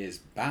 80 years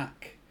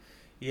back.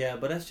 Yeah,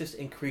 but that's just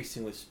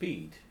increasing with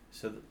speed.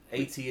 So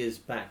 80 years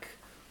back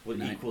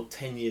would equal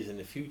 10 years in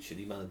the future,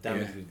 the amount of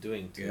damage we're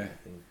doing to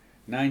everything.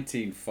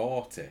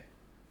 1940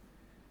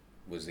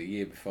 was the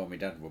year before my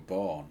dad were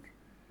born.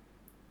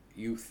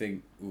 You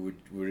think we're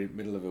in the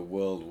middle of a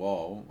world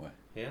war, weren't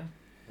we? Yeah.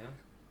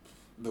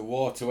 The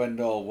war to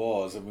end all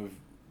wars, and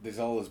there's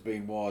always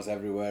been wars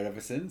everywhere ever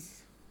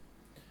since.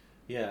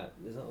 Yeah,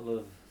 there's not a lot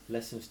of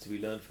lessons to be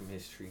learned from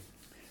history.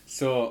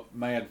 So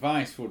my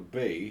advice would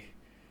be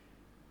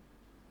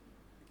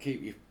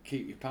keep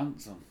your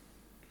pants on.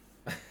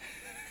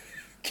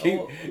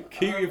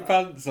 keep your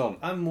pants on.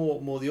 I'm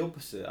more the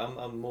opposite.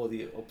 I'm more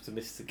the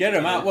optimistic. Get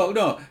them out. Well,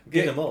 no,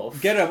 get them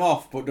off. Get them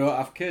off, but don't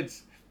have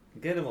kids.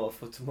 Get them off,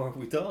 for tomorrow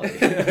we die.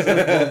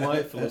 That's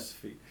my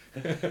philosophy.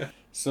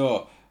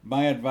 So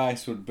my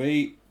advice would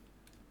be,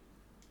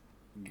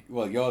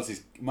 well,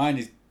 mine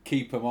is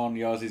keep them on.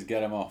 Yours is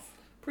get them off.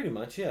 Pretty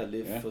much, yeah.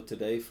 Live for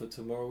today, for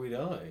tomorrow we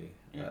die.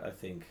 Yeah. I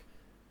think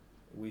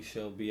we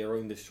shall be our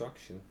own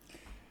destruction.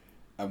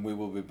 And we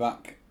will be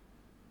back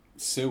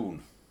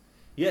soon.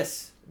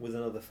 Yes, with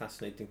another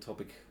fascinating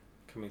topic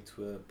coming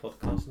to a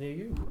podcast near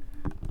you.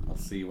 I'll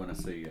see you when I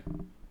see you.